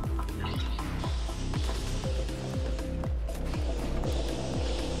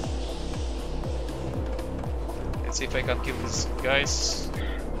 Let's see if I can kill these guys.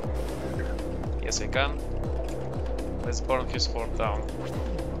 Yes, I can. Let's burn his fort down.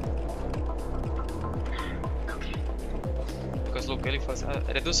 Because look, Eliphaz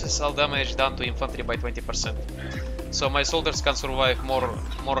reduces all damage done to infantry by 20%. So my soldiers can survive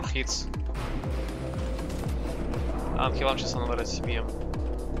more hits. And he launches another SCBM.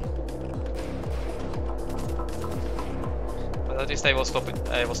 But at least I will stop it.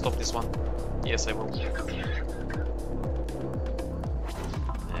 I will stop this one. Yes, I will.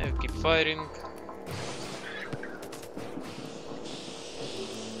 I will keep firing.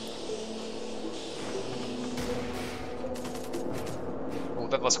 Oh,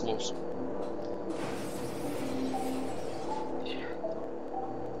 that was close.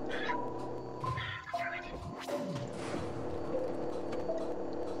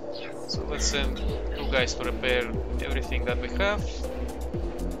 So let's send 2 guys to repair everything that we have,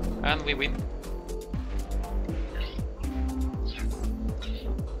 and we win.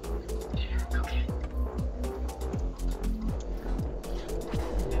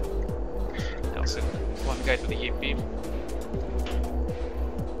 I'll send 1 guy to the EP.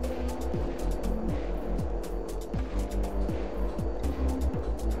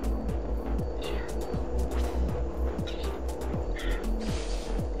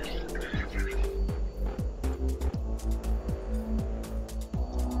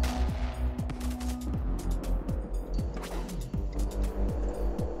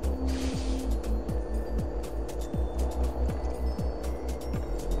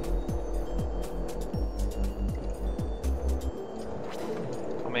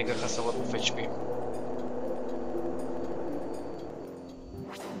 Omega has a lot of HP.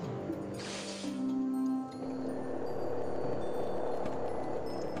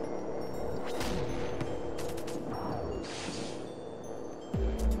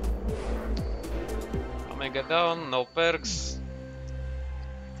 Omega down, no perks.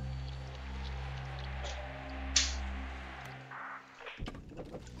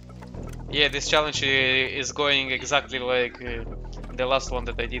 Yeah, this challenge is going exactly like the last one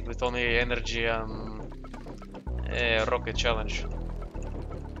that I did with only energy and rocket challenge.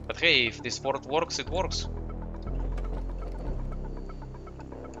 But hey, if this fort works, it works.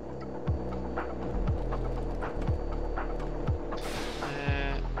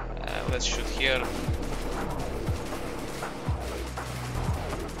 Let's shoot here.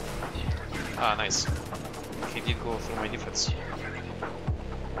 Ah, nice. He did go through my defense.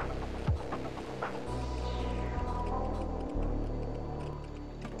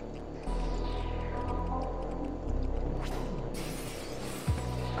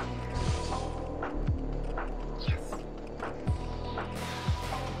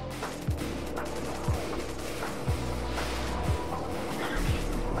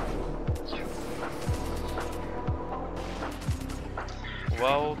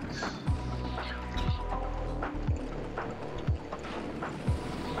 Wow.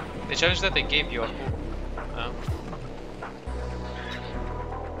 The challenge that I gave you are cool.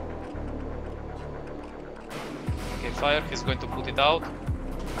 Okay, fire, he's going to put it out.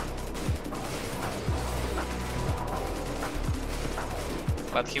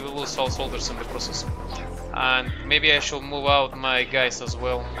 But he will lose all soldiers in the process. And maybe I should move out my guys as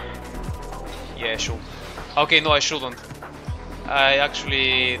well. Yeah, I should. Okay, no, I shouldn't. I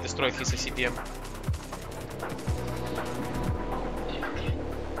actually destroyed his ACPM.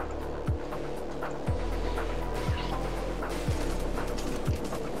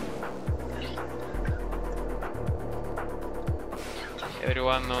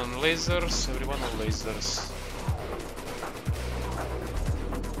 Everyone on lasers, everyone on lasers.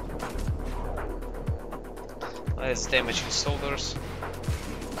 Let's damage his soldiers.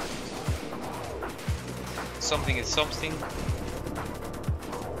 Something is something.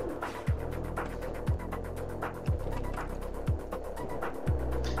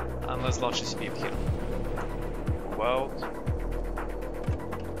 And let's launch a SPM here. Wow.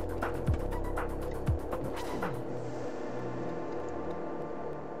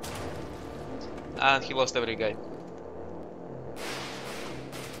 And he lost every guy.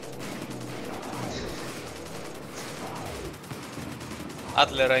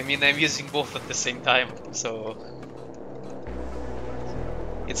 Adler, I mean, I'm using both at the same time, so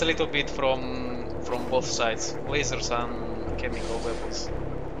It's a little bit from both sides, lasers and chemical weapons.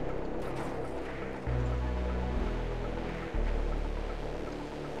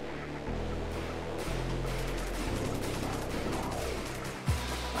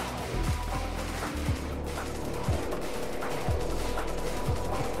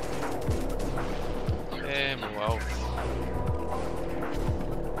 Wow.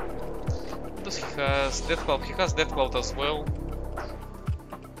 Does he has Death Cloud? He has Death Cloud as well.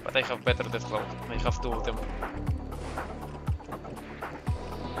 But I have better Death Cloud. I have two of them.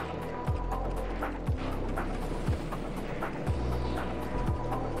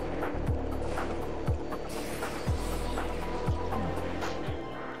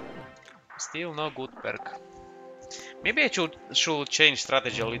 Still no good perk. Maybe I should change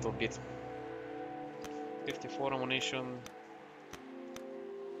strategy a little bit. 54 ammunition.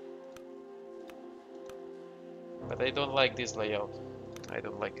 But I don't like this layout. I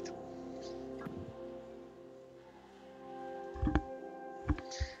don't like it.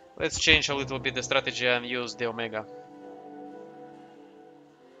 Let's change a little bit the strategy and use the Omega.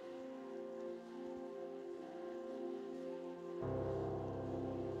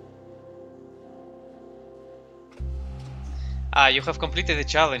 Ah, you have completed the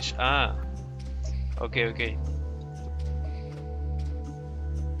challenge. Ah, okay, okay.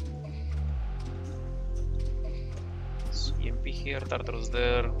 So EMP here, Tartarus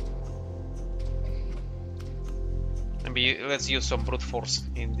there. Maybe let's use some brute force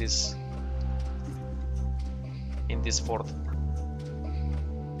in this fort.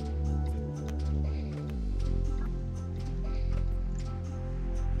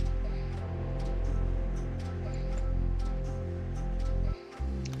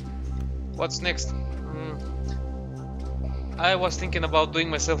 What's next? I was thinking about doing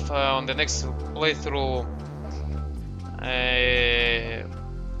myself on the next playthrough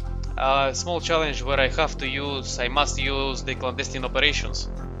a small challenge where I must use the clandestine operations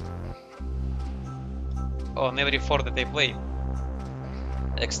on every fort that I play.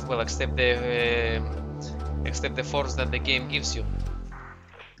 Except the force that the game gives you.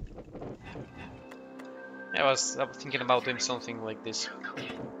 I was thinking about doing something like this.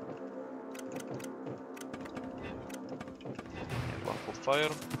 One full fire.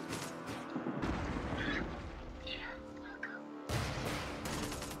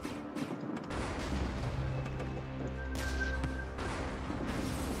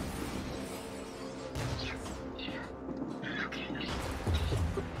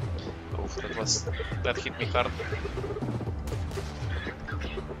 That hit me hard.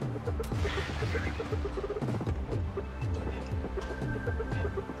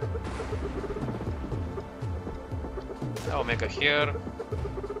 Omega here.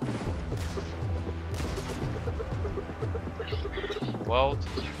 Wow.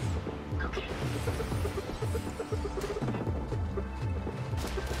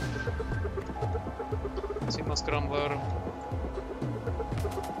 Signal Scrambler.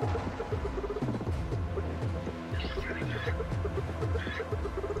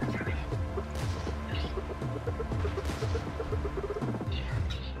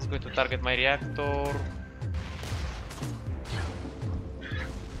 It's going to target my reactor.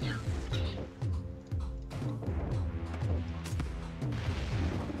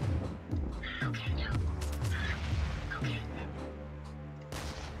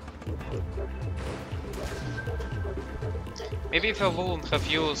 Maybe if I wouldn't have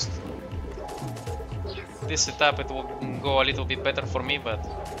used this setup, it would go a little bit better for me, but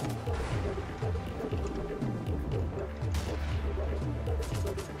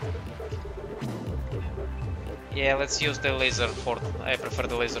yeah, let's use the laser fort. I prefer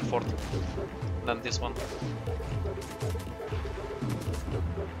the laser fort than this one.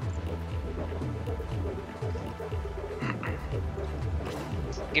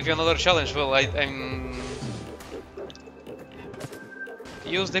 Give you another challenge. Well, I'm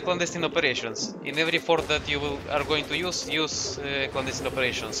use the clandestine operations. In every fort that you are going to use clandestine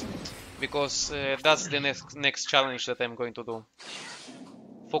operations, because that's the next challenge that I'm going to do.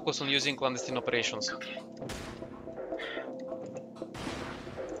 Focus on using clandestine operations.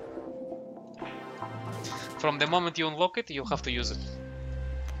 From the moment you unlock it, you have to use it.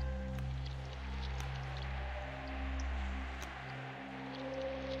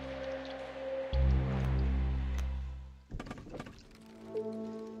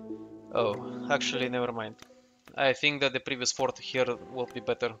 Oh, actually, never mind. I think that the previous fort here will be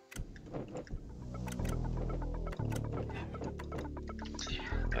better.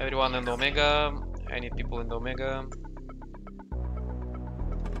 Everyone in the Omega. I need people in the Omega.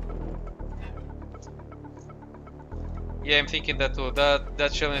 Yeah, I'm thinking that too.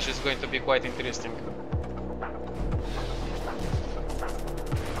 That challenge is going to be quite interesting.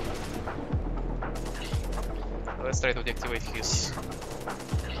 Let's try to deactivate his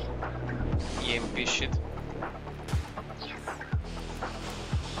EMP shit.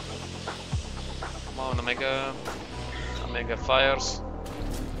 Come on, Omega. Omega fires.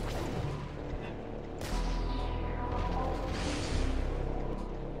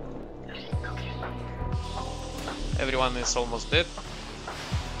 Everyone is almost dead.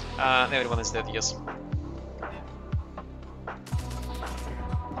 Everyone is dead, yes.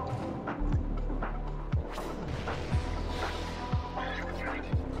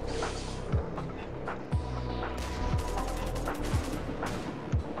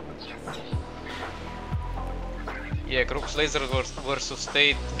 Yeah, Group's laser versus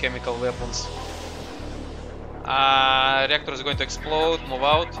state chemical weapons. Reactor is going to explode, move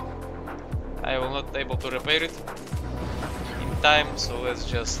out. I will not be able to repair it in time, so let's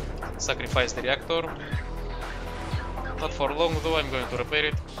just sacrifice the reactor. Not for long though, I'm going to repair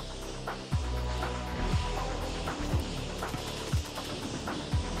it.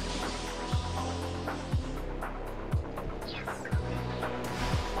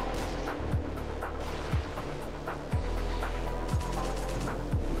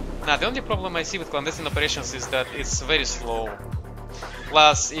 Now, the only problem I see with clandestine operations is that it's very slow.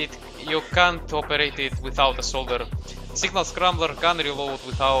 Plus, you can't operate it without a solder. Signal Scrambler can reload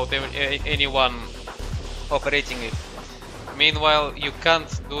without anyone operating it. Meanwhile, you can't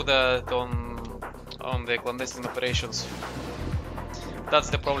do that on the clandestine operations. That's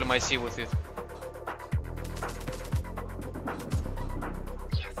the problem I see with it.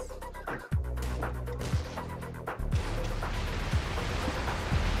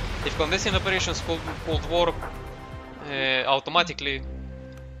 If clandestine operations could work automatically,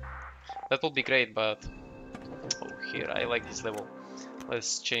 that would be great, but oh, here I like this level.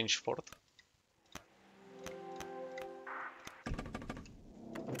 Let's change fort.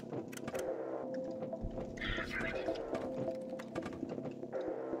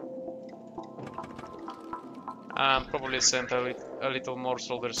 Probably send a little more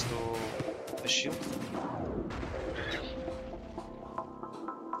soldiers to the shield.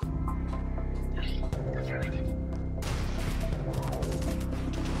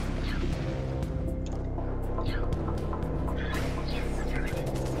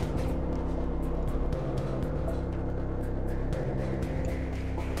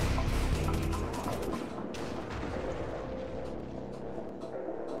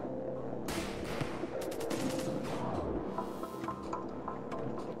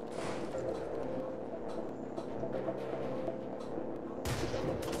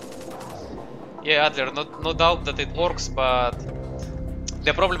 Yeah, Adler, no doubt that it works, but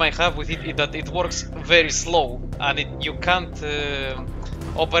the problem I have with it is that it works very slow, and you can't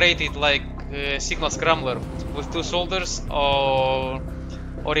operate it like Signal Scrambler with two soldiers or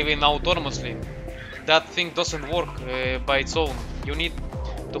even autonomously. That thing doesn't work by its own. You need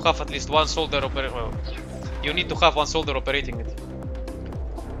to have at least one soldier you need to have one soldier operating it.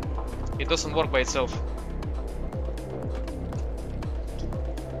 It doesn't work by itself.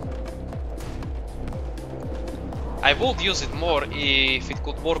 I would use it more if it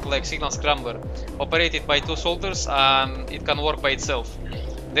could work like Signal Scrambler, operated by two soldiers and it can work by itself.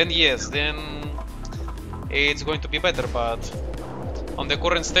 Then yes, then it's going to be better, but on the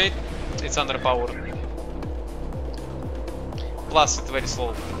current state, it's underpowered. Plus, it's very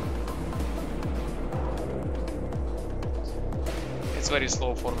slow. It's very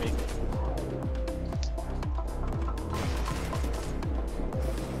slow for me.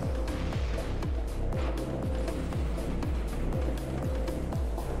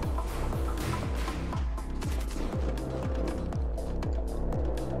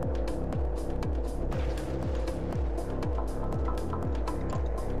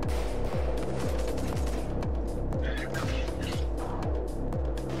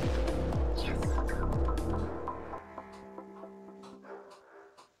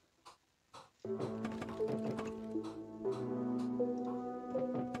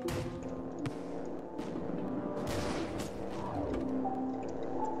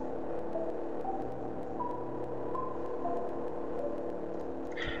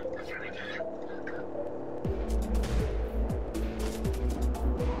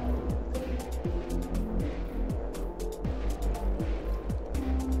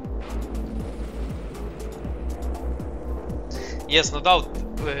 Yes, no doubt,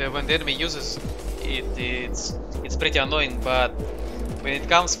 when the enemy uses it, it's pretty annoying, but when it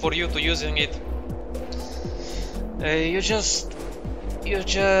comes for you to using it, you just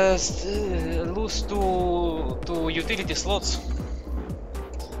lose close to utility slots,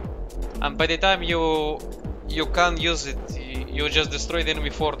 and by the time you can't use it, you just destroy the enemy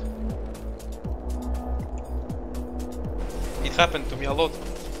fort. It happened to me a lot.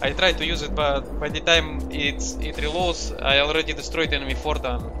 I tried to use it, but by the time it reloads, I already destroyed the enemy fort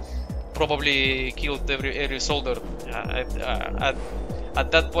and probably killed every soldier.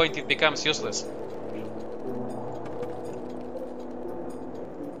 At that point, it becomes useless.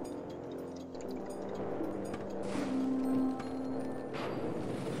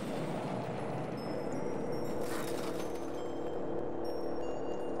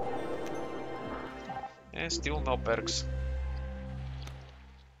 And still no perks.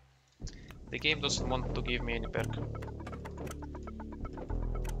 The game doesn't want to give me any perk.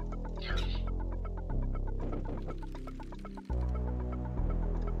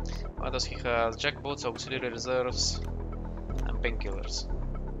 What does he have? Jackbots, auxiliary reserves, and painkillers.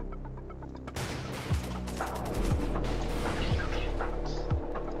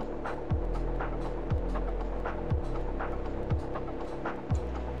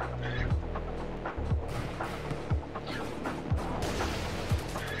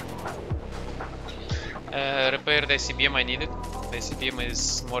 Repair the CBM, I need it. The CBM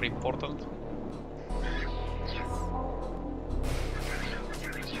is more important.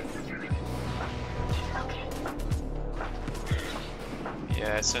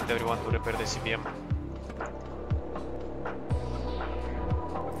 Yeah, I sent everyone to repair the CBM.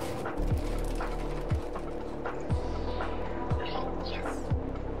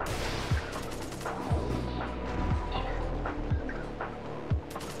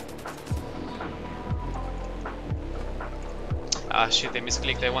 Ah shit, I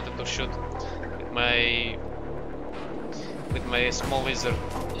misclicked. I wanted to shoot with my small laser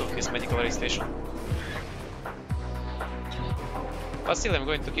to his medical aid station. But still, I'm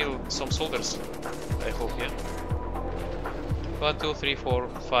going to kill some soldiers. I hope, yeah. 1, 2, 3, 4,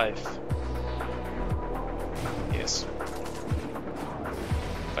 5. Yes.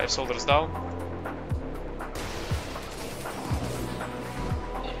 5 soldiers down.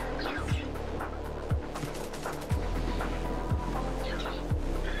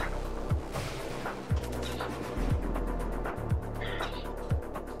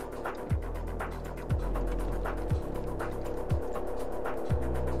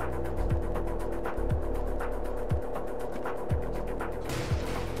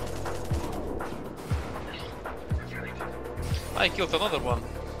 I killed another one.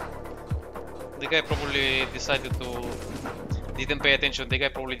 The guy probably decided to... didn't pay attention. The guy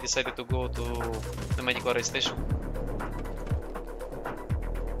probably decided to go to the medical aid station.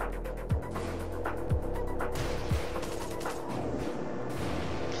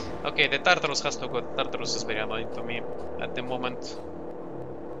 Okay, the Tartarus has to go. Tartarus is very annoying to me at the moment.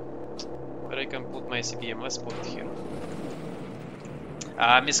 Where I can put my CBM? Let's put it here.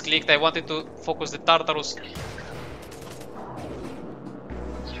 Ah, misclicked. I wanted to focus the Tartarus.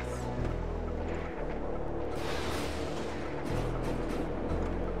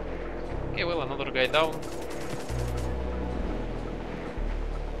 Okay, well, another guy down.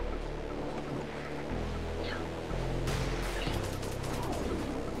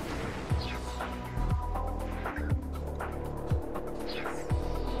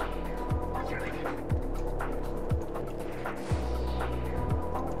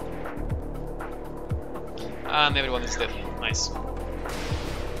 And everyone is dead. Nice.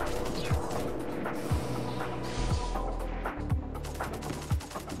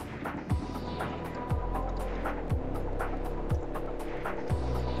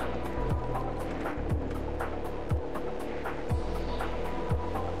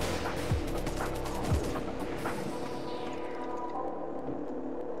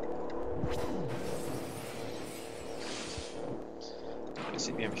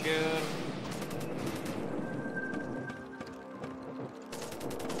 CPM here.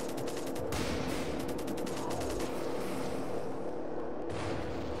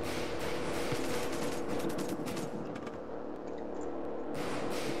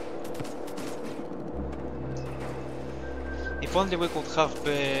 If only we could have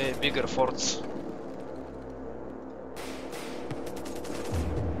bigger forts.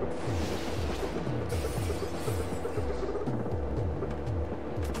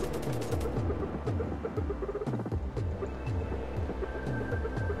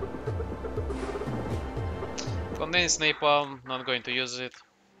 Condensed napalm, not going to use it.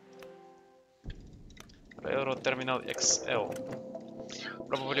 Railroad Terminal XL.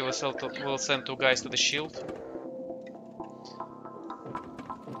 Probably we'll send 2 guys to the shield.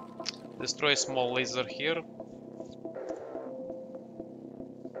 Destroy small laser here.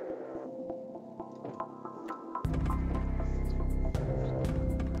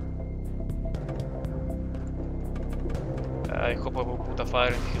 I hope I will put a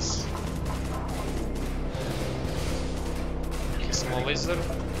fire in his small laser.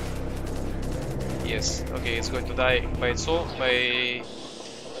 Yes, okay, it's going to die by itself.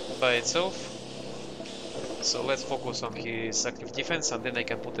 So let's focus on his active defense, and then I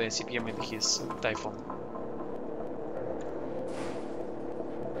can put an CPM in his Typhoon.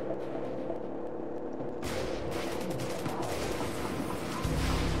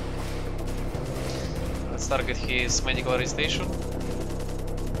 Let's target his medical arrestation.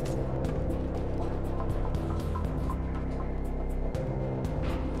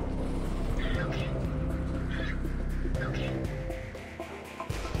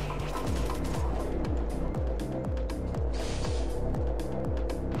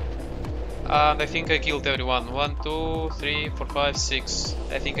 And I think I killed everyone. 1, 2, 3, 4, 5, 6.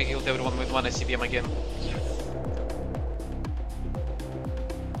 I think I killed everyone with one SCBM again.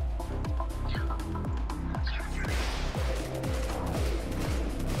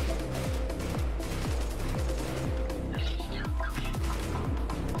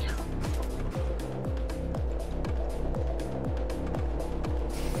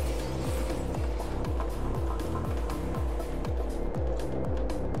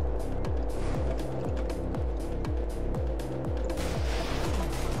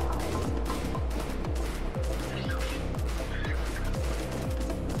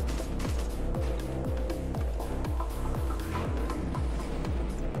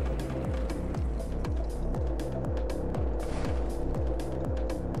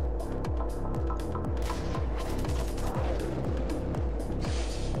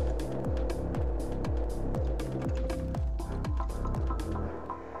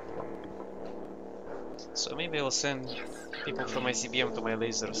 So maybe I'll send people from ICBM to my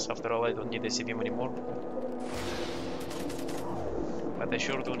lasers. After all, I don't need ICBM anymore. But I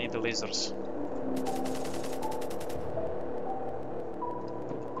sure do need the lasers.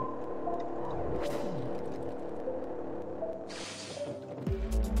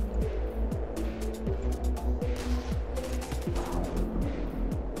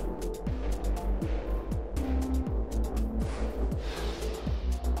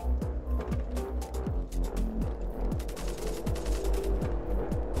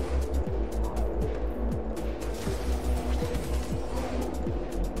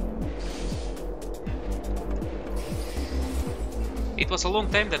 It was a long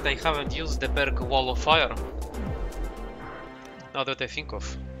time that I haven't used the perk Wall of Fire. Now that I think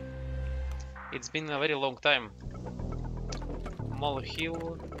of. It's been a very long time.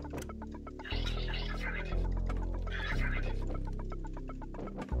 Molehill.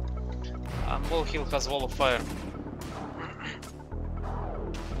 And Molehill has Wall of Fire.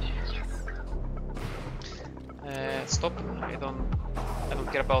 Stop. I don't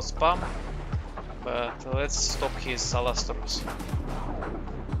care about spam. But let's stop his Alastors.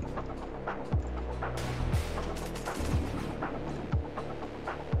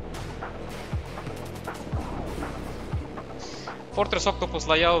 Fortress Octopus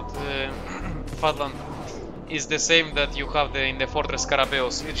layout, Fadlan, is the same that you have in the Fortress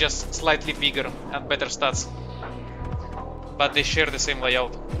Carabeos. It's just slightly bigger and better stats. But they share the same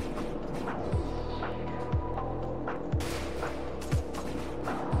layout.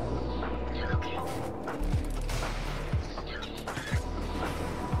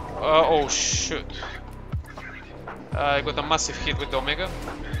 Oh shit. I got a massive hit with the Omega.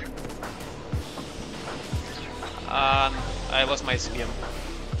 And I lost my SPM.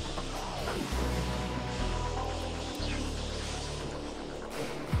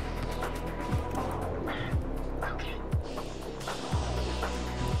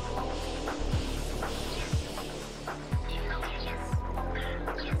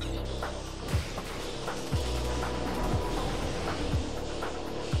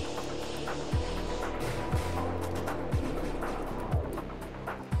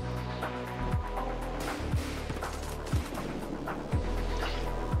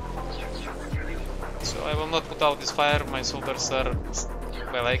 I will not put out this fire, my soldiers are...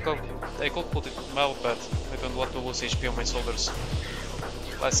 Well, I could put it well, but I don't want to lose HP on my soldiers.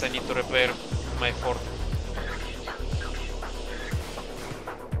 Plus I need to repair my fort.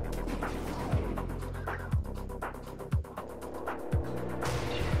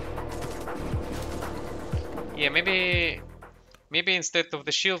 Yeah, maybe instead of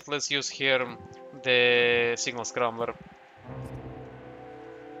the shield, let's use here the signal scrambler.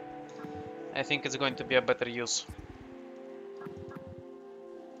 I think it's going to be a better use.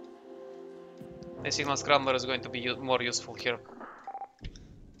 The signal scrambler is going to be more useful here.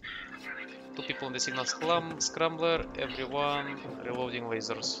 2 people in the signal scrambler, everyone reloading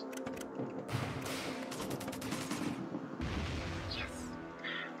lasers.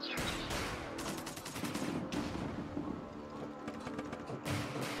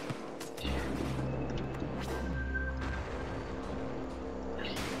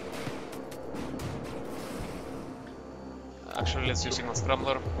 Actually, let's use Signal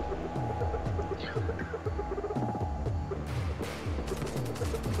Scrambler.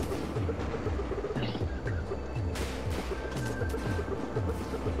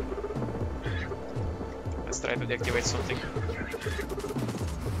 Let's try to deactivate something.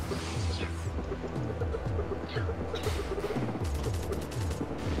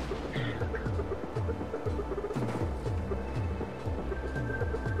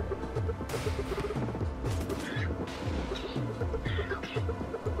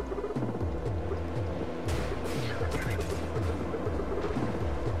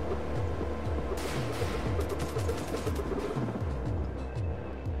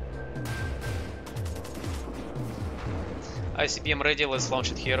 ICBM ready, let's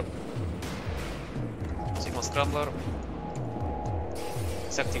launch it here. Signal Scrambler.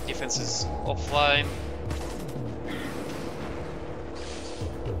 Its active defense is offline.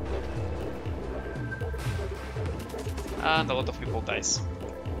 And a lot of people dies.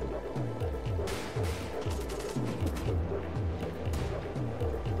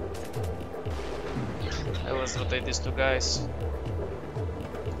 Let's rotate these two guys.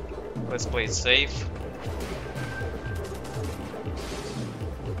 Let's play it safe.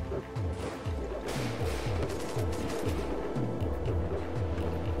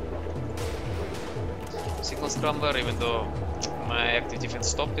 Signal Scrambler, even though my active defense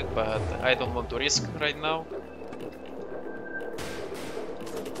stopped it, but I don't want to risk right now.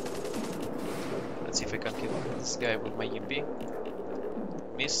 Let's see if I can kill this guy with my EMP.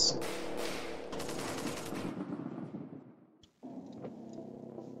 Miss.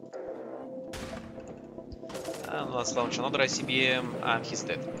 And let's launch another ICBM, and he's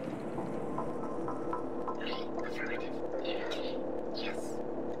dead.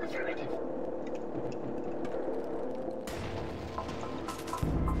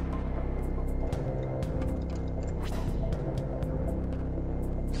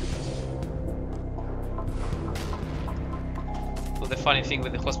 So the funny thing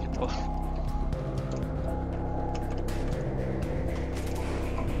with the hospital.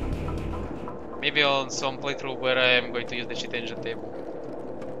 Maybe on some playthrough where I am going to use the cheat engine table.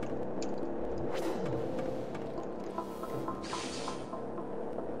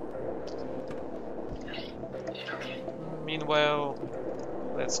 Meanwhile,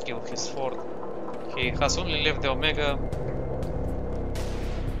 let's kill his fort. He has only left the Omega.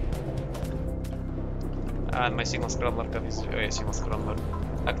 And my Signal Scrambler got his Signal Scrambler.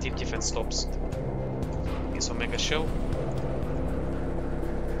 Active defense stops his Omega shell.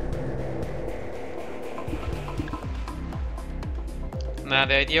 Now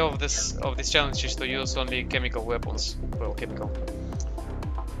the idea of this challenge is to use only chemical weapons. Well, chemical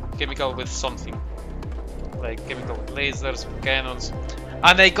with something, like chemical with lasers, with cannons.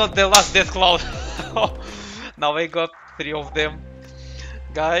 And I got the last death cloud. Now I got 3 of them.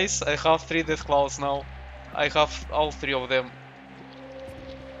 Guys, I have 3 death clouds now. I have all 3 of them.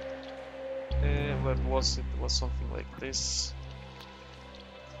 Where was it? It was something like this.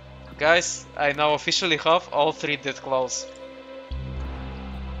 Guys, I now officially have all 3 death clouds.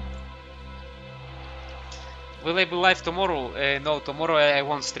 Will I be live tomorrow? No, tomorrow I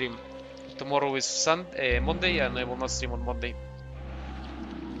won't stream. Tomorrow is Monday, and I will not stream on Monday.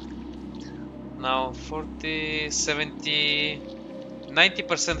 Now 40, 70,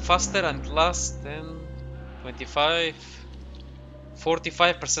 90% faster, and last 10, 25,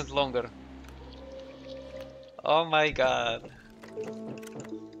 45% longer. Oh my god.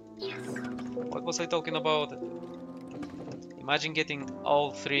 What was I talking about? Imagine getting all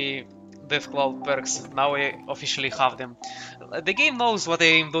 3 Death Cloud perks. Now I officially have them. The game knows what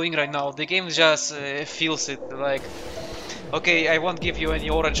I am doing right now. The game just feels it. Like, okay, I won't give you any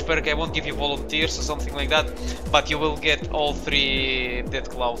orange perk, I won't give you volunteers or something like that, but you will get all 3 Death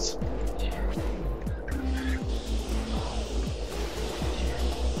Clouds.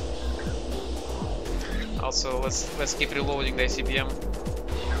 Also, let's keep reloading the ICBM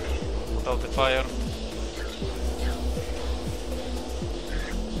without the fire.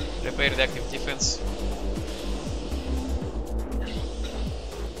 Repair the active defense.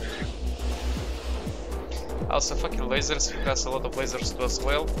 Also fucking lasers, he has a lot of lasers too as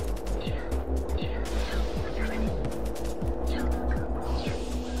well.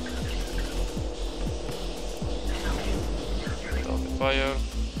 Without the fire.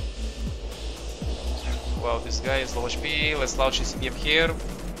 Wow, this guy is low HP, let's launch ICBM here.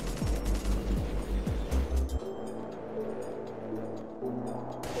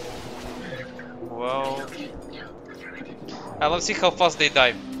 Wow. And let's see how fast they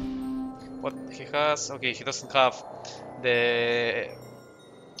die. What he has? Okay, he doesn't have the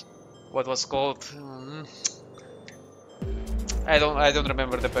what was called I don't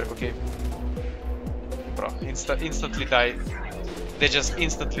remember the perk, okay. Bro, instantly die. They just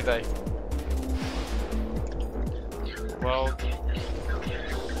instantly die. Wow.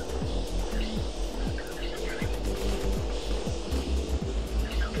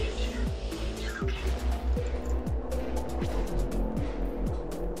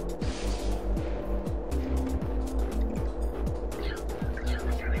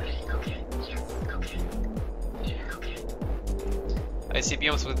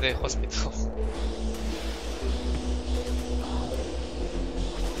 ICBMs with the hospital.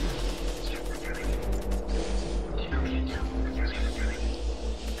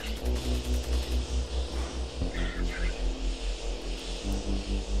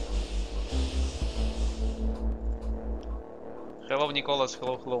 Hello, Nicholas.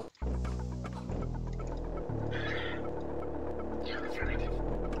 Hello, hello.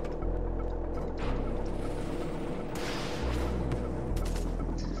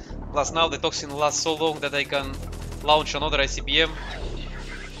 Plus now the toxin lasts so long that I can launch another ICBM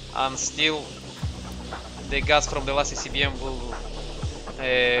and still the gas from the last ICBM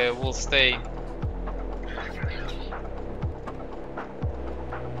will stay.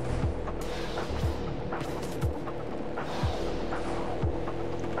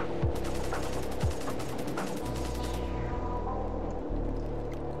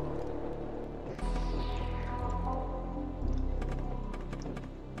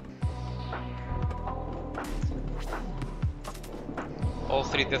 All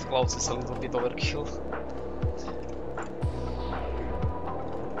 3 death clouds is a little bit overkill.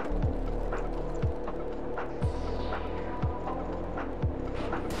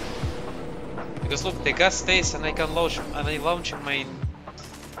 Because look, the gas stays and I can launch my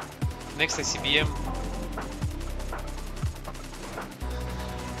next ICBM.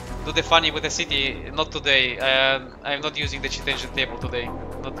 Do the funny with the city, not today. I'm not using the cheat engine table today.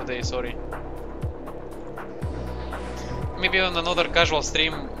 Not today, sorry. Maybe on another casual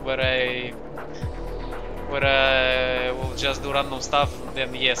stream where I will just do random stuff,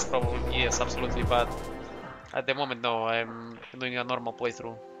 then yes, probably yes, absolutely. But at the moment, no. I'm doing a normal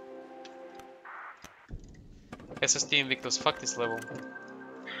playthrough. SST Invictus, fuck this level.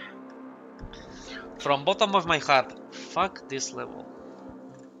 From bottom of my heart, fuck this level.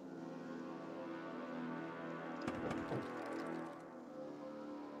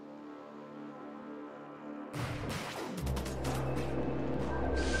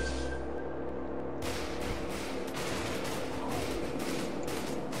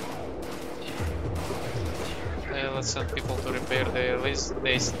 Let's send people to repair the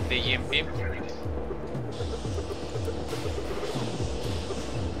EMP.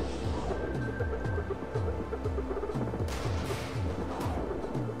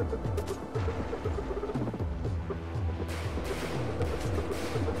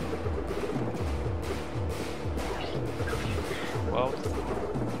 Wow.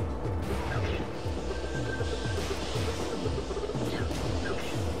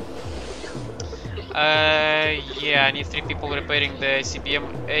 Yeah, I need 3 people repairing the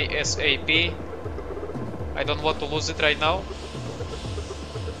ICBM ASAP. I don't want to lose it right now.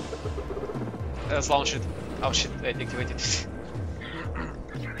 Let's launch it. Oh shit, I deactivated it.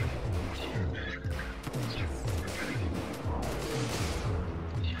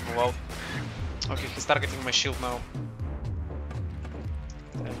 Wow. Okay, he's targeting my shield now.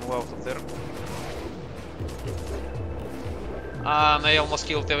 I move out of there. And I almost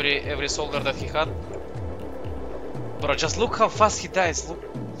killed every soldier that he had. Bro, just look how fast he dies. Look,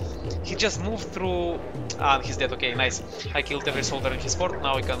 he just moved through. And he's dead. Okay, nice. I killed every soldier in his fort.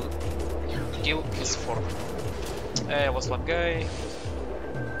 Now I can kill his fort. Was one guy.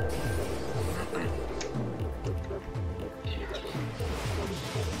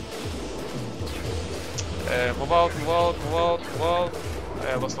 Move out, move out, move out, move out.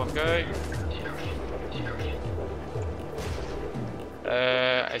 Lost one guy.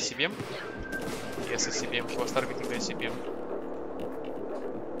 ICBM? Yes, ICBM. He was targeting the ICBM.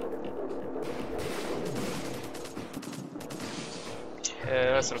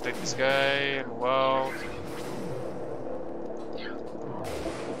 Let's rotate this guy. Move out.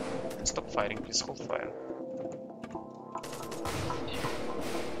 Stop firing, please. Hold fire.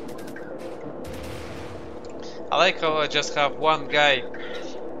 I like how I just have one guy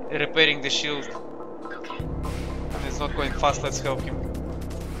repairing the shield. And it's not going fast, let's help him.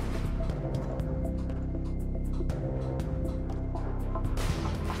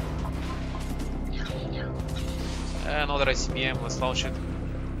 Another ICBM, let's launch it.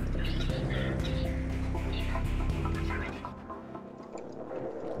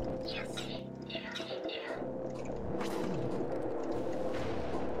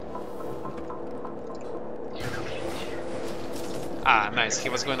 Ah, nice. He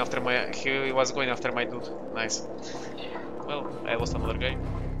was going after my dude. Nice. Well, I lost another guy.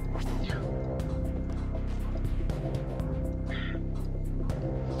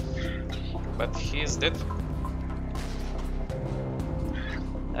 But he is dead.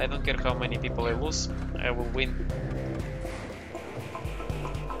 I don't care how many people I lose, I will win.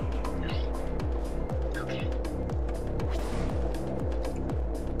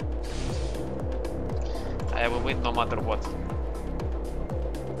 I will win no matter what.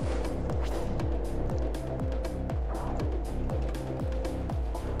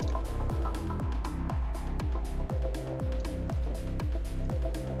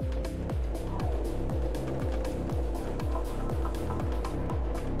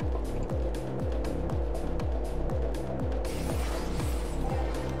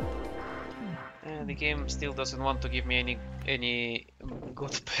 The game still doesn't want to give me any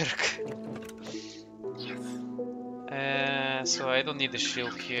good perk. So I don't need a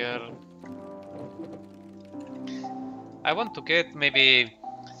shield here. I want to get maybe...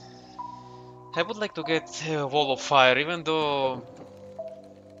 I would like to get Wall of Fire, even though...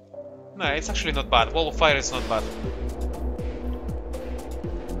 No, it's actually not bad. Wall of Fire is not bad.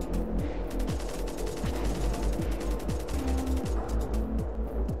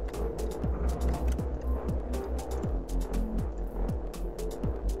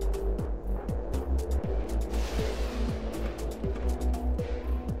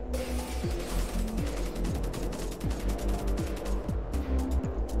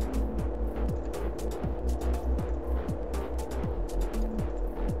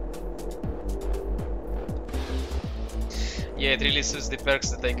 Yeah, it really suits the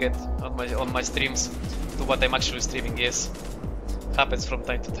perks that I get on my streams to what I'm actually streaming. Yes, happens from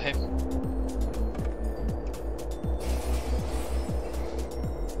time to time.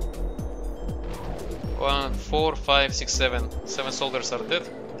 One, 4, 5, 6, 7. 7 soldiers are dead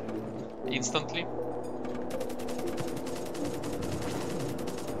instantly.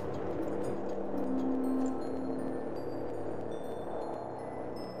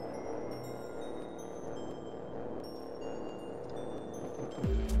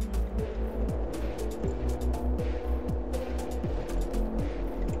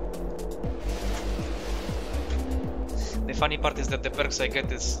 The funny part is that the perks I get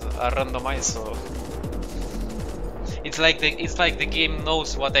are randomized, so it's like the game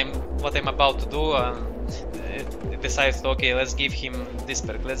knows what I'm about to do, and it decides, okay, let's give him this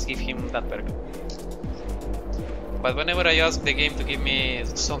perk, let's give him that perk. But whenever I ask the game to give me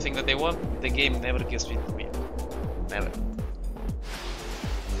something that I want, the game never gives it to me. Never.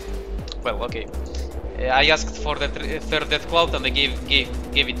 Well, okay. I asked for the third Death Cloud and they gave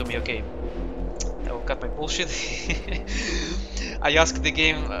it to me, okay. I will cut my bullshit. I asked the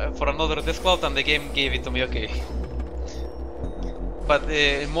game for another Death Cloud and the game gave it to me, okay. But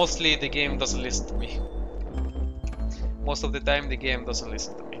mostly the game doesn't listen to me. Most of the time the game doesn't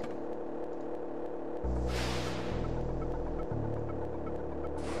listen to me.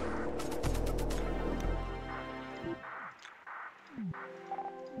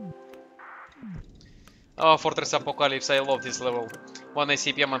 Oh, Fortress Apocalypse, I love this level. 1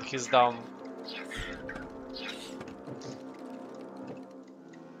 ACPM and he's down.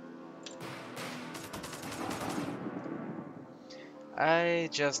 I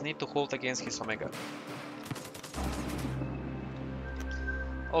just need to hold against his Omega.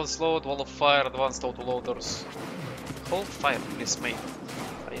 Offload, Wall of Fire, Advanced Autoloaders. Hold fire, please, mate.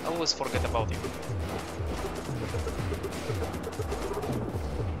 I always forget about you.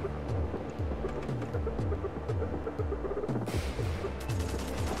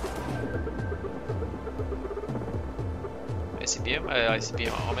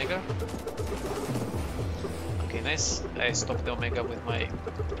 ICPM Omega. Okay, nice. I stopped the Omega with my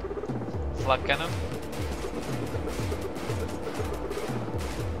flag cannon.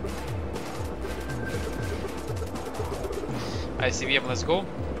 ICBM, let's go.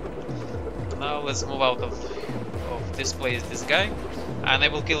 Now let's move out of this place, this guy, and I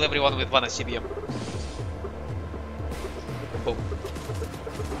will kill everyone with 1 ICBM. Boom.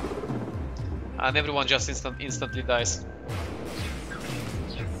 And everyone just instantly dies.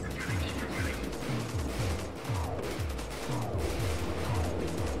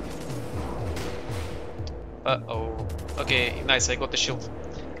 Uh-oh. Okay, nice, I got the shield.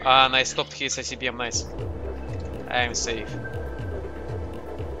 And I stopped his ICBM, nice. I am safe.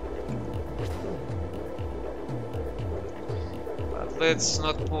 But let's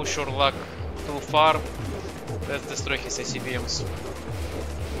not push our luck too far. Let's destroy his ICBMs.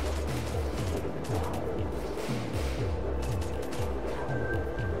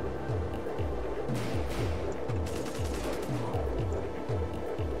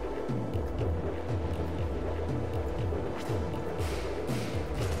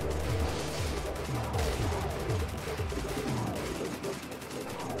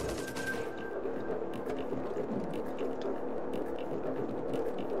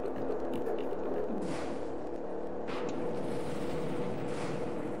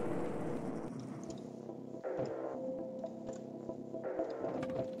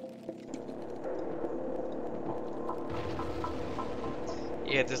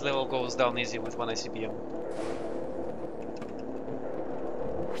 Yeah, this level goes down easy with one ICBM.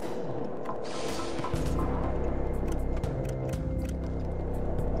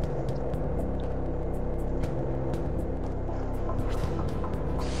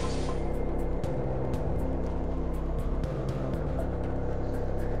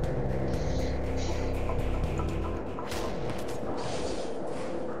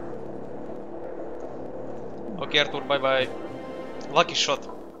 Okay, Arthur, bye bye. Lucky shot.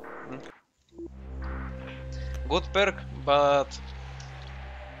 Good perk, but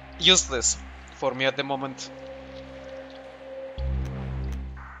useless for me at the moment.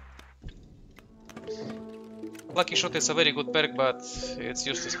 Lucky shot is a very good perk, but it's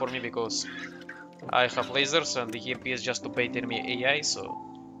useless for me because I have lasers and the EMP is just to bait enemy AI, so...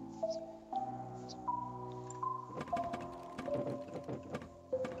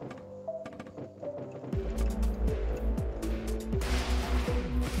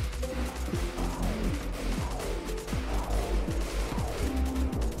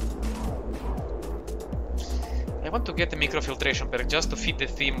 I want to get a microfiltration perk just to fit the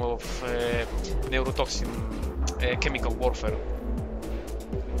theme of neurotoxin chemical warfare.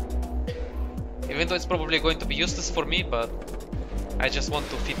 Even though it's probably going to be useless for me, but I just want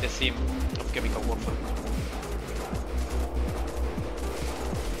to fit the theme of chemical warfare.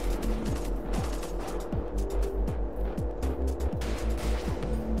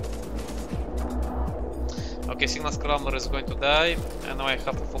 Okay, Signal Scrambler is going to die, and now I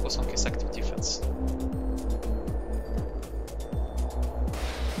have to focus on his active defense.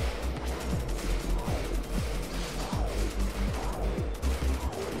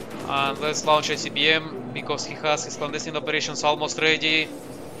 And let's launch ICBM because he has his clandestine operations almost ready.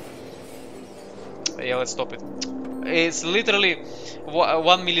 Yeah, let's stop it. It's literally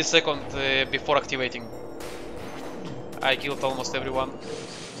 1 millisecond before activating. I killed almost everyone.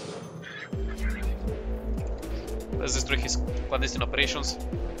 Let's destroy his clandestine operations.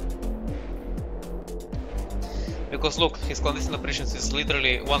 Because look, his clandestine operations is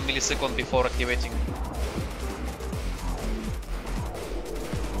literally 1 millisecond before activating.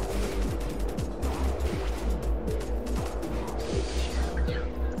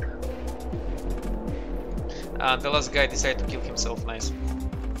 And the last guy decided to kill himself, nice.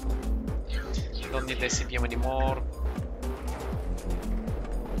 Don't need the ICBM anymore.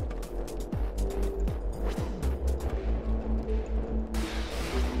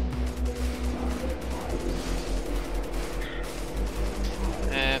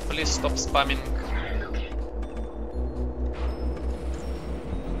 Please stop spamming.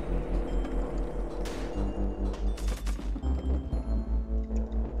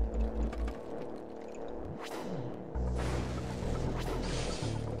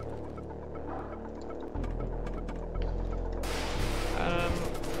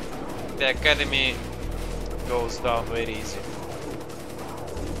 The academy goes down very easy.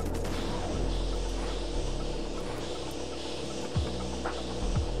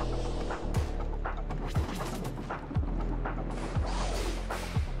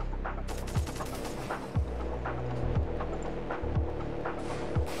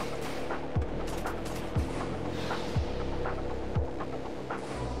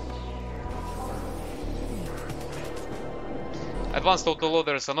 Advanced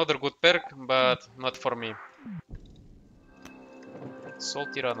autoloader is another good perk, but not for me. Sol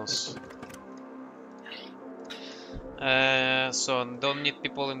Tyrannus. So don't need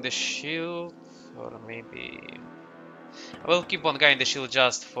people in the shield, or maybe I will keep one guy in the shield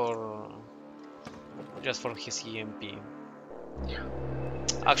just for his EMP.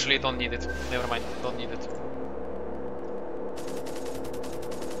 Actually, don't need it. Never mind, don't need it.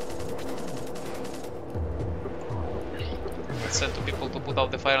 Send two people to put out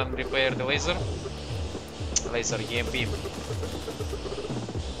the fire and repair the laser. Laser EMP.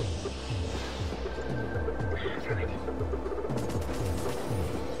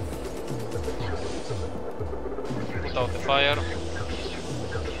 Put out the fire.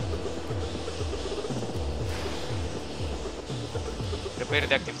 Repair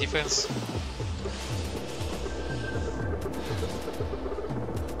the active defense.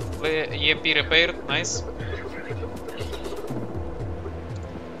 EMP repaired, nice.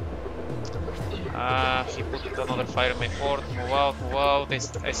 He put another fire in my fort. Move out, move out.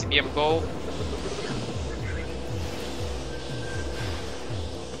 ICBM go.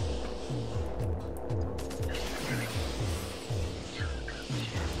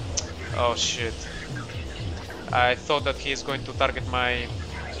 Oh shit. I thought that he is going to target my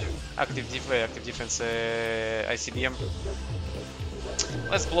active defense ICBM.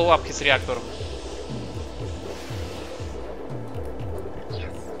 Let's blow up his reactor.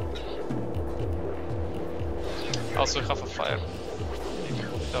 Also have a fire. Need to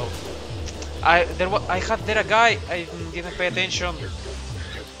put it out. I had there a guy. I didn't pay attention.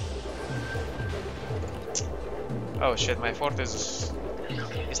 Oh shit! My fortress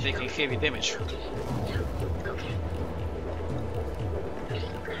is taking heavy damage.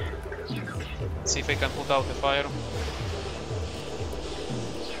 Let's see if I can put out the fire.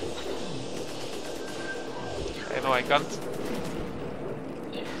 I know I can't.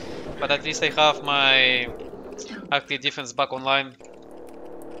 But at least I have my active defense back online.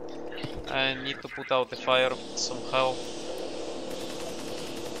 I need to put out the fire somehow.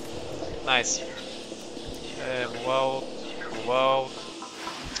 Nice. Move out. Move out.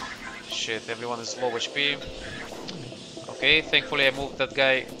 Shit, everyone is low HP. Okay, thankfully I moved that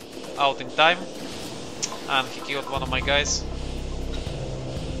guy out in time. And he killed one of my guys.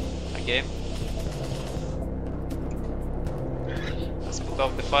 Again. Let's put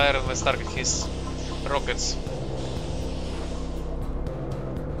out the fire and let's target his rockets.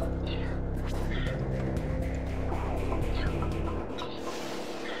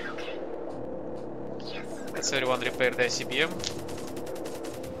 Let's everyone repair the ICBM.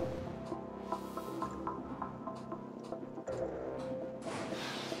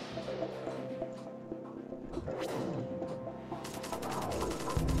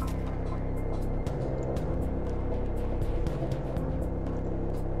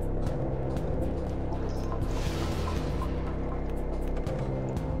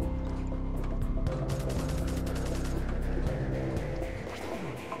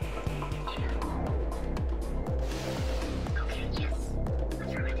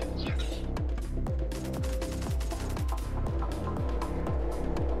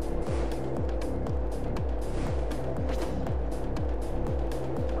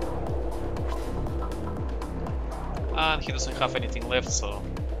 And he doesn't have anything left, so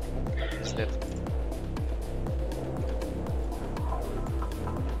he's dead.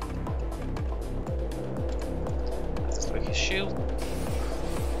 Let's destroy his shield.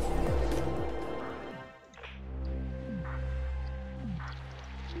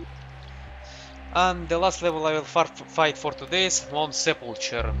 And the last level I will fight for today is Mount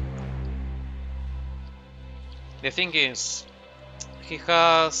Sepulture. The thing is, he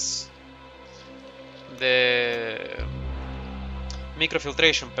has the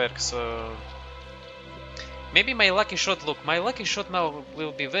microfiltration perk, so maybe my lucky shot, look, my lucky shot now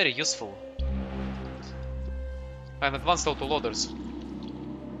will be very useful. And advanced autoloaders.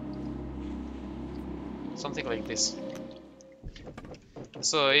 Something like this.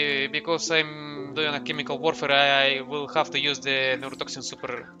 So, because I'm doing a chemical warfare, I will have to use the neurotoxin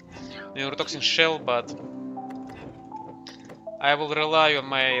shell, but I will rely on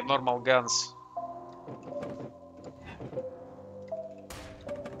my normal guns.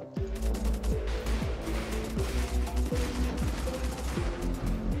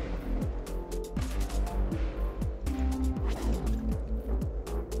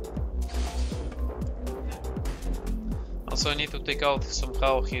 Also, I need to take out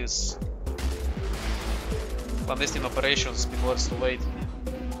somehow his clandestine operations before it's too late.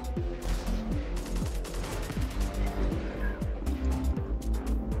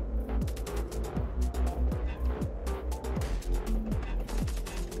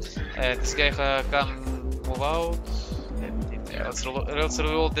 This guy can move out. Let's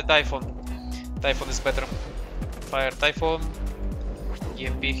reload the Typhon. Typhon is better. Fire Typhon.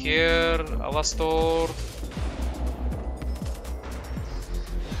 EMP here. Alastor.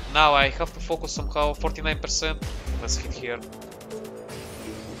 Now I have to focus somehow. 49%. Let's hit here.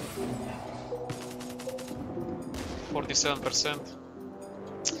 47%.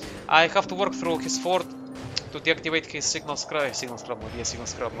 I have to work through his fort to deactivate his signal scrambler. Yeah, signal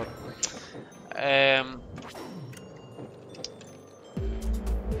scrambler.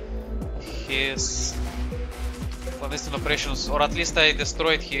 His clandestine operations, or at least I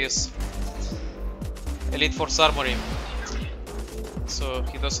destroyed his elite force armory, so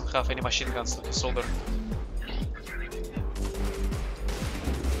he doesn't have any machine guns to his shoulder.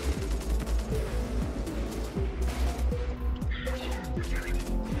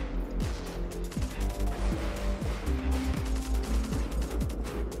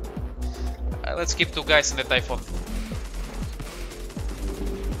 Let's keep two guys in the Typhon.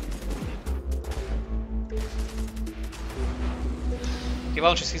 He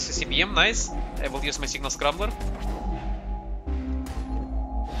launches his CBM, nice. I will use my signal scrambler.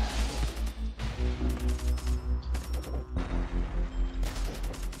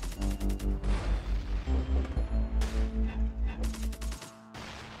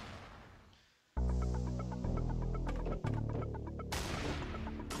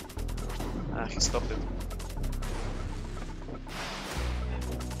 He stopped it.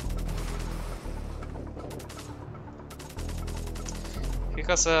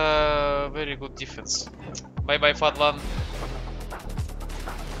 has a very good defense. Bye bye, Fadlan.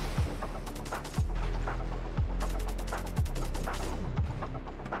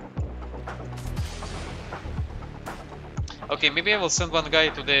 Okay, maybe I will send one guy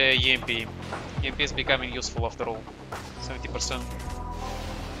to the EMP. EMP is becoming useful after all. 70%.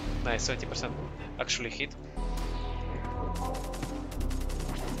 Nice, 70% actually hit.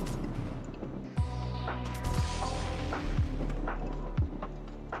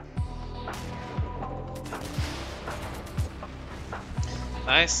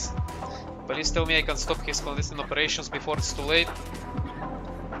 Nice. Please tell me I can stop his clandestine operations before it's too late.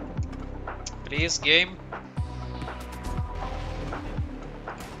 Please, game.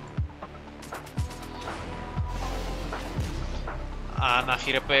 Ah, nah,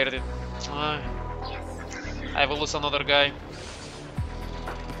 he repaired it. I will lose another guy.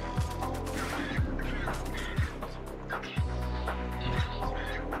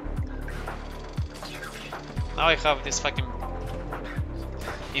 Now I have this fucking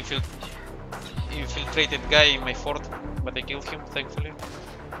infiltrated guy in my fort, but I killed him, thankfully.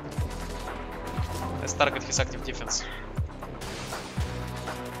 Let's target his active defense.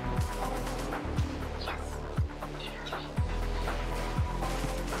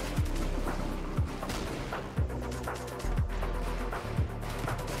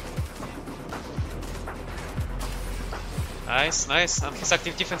 Nice, nice, and his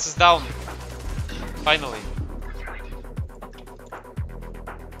active defense is down. Finally.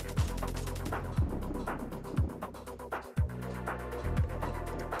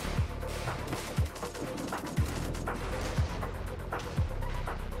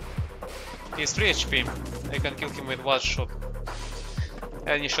 He's 3 HP. I can kill him with one shot.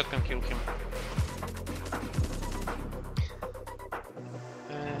 Any shot can kill him.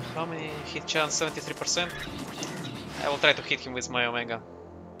 How many hit chance? 73%. I will try to hit him with my Omega.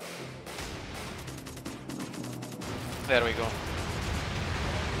 There we go.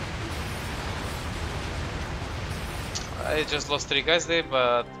 I just lost 3 guys there,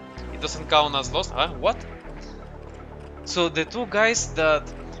 but it doesn't count as lost. Huh? What? So the 2 guys that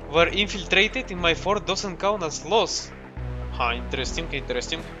were infiltrated in my fort doesn't count as loss. Huh, interesting,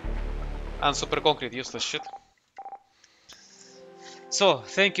 interesting. And super concrete, useless shit. So,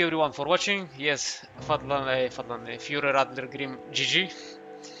 thank you everyone for watching. Yes, Fadlan, Führer Adler Grim, GG.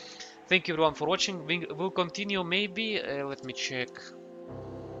 Thank you everyone for watching. We'll continue maybe, let me check.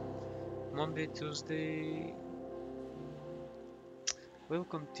 Monday, Tuesday. We'll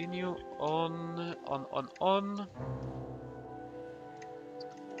continue on.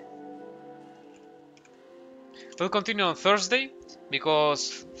 We'll continue on Thursday,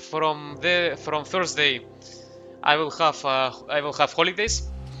 because from Thursday I will have holidays.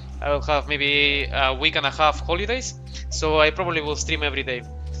 I will have maybe a week and a half holidays, so I probably will stream every day.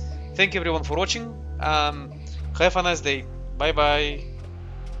 Thank you everyone for watching. Have a nice day. Bye bye.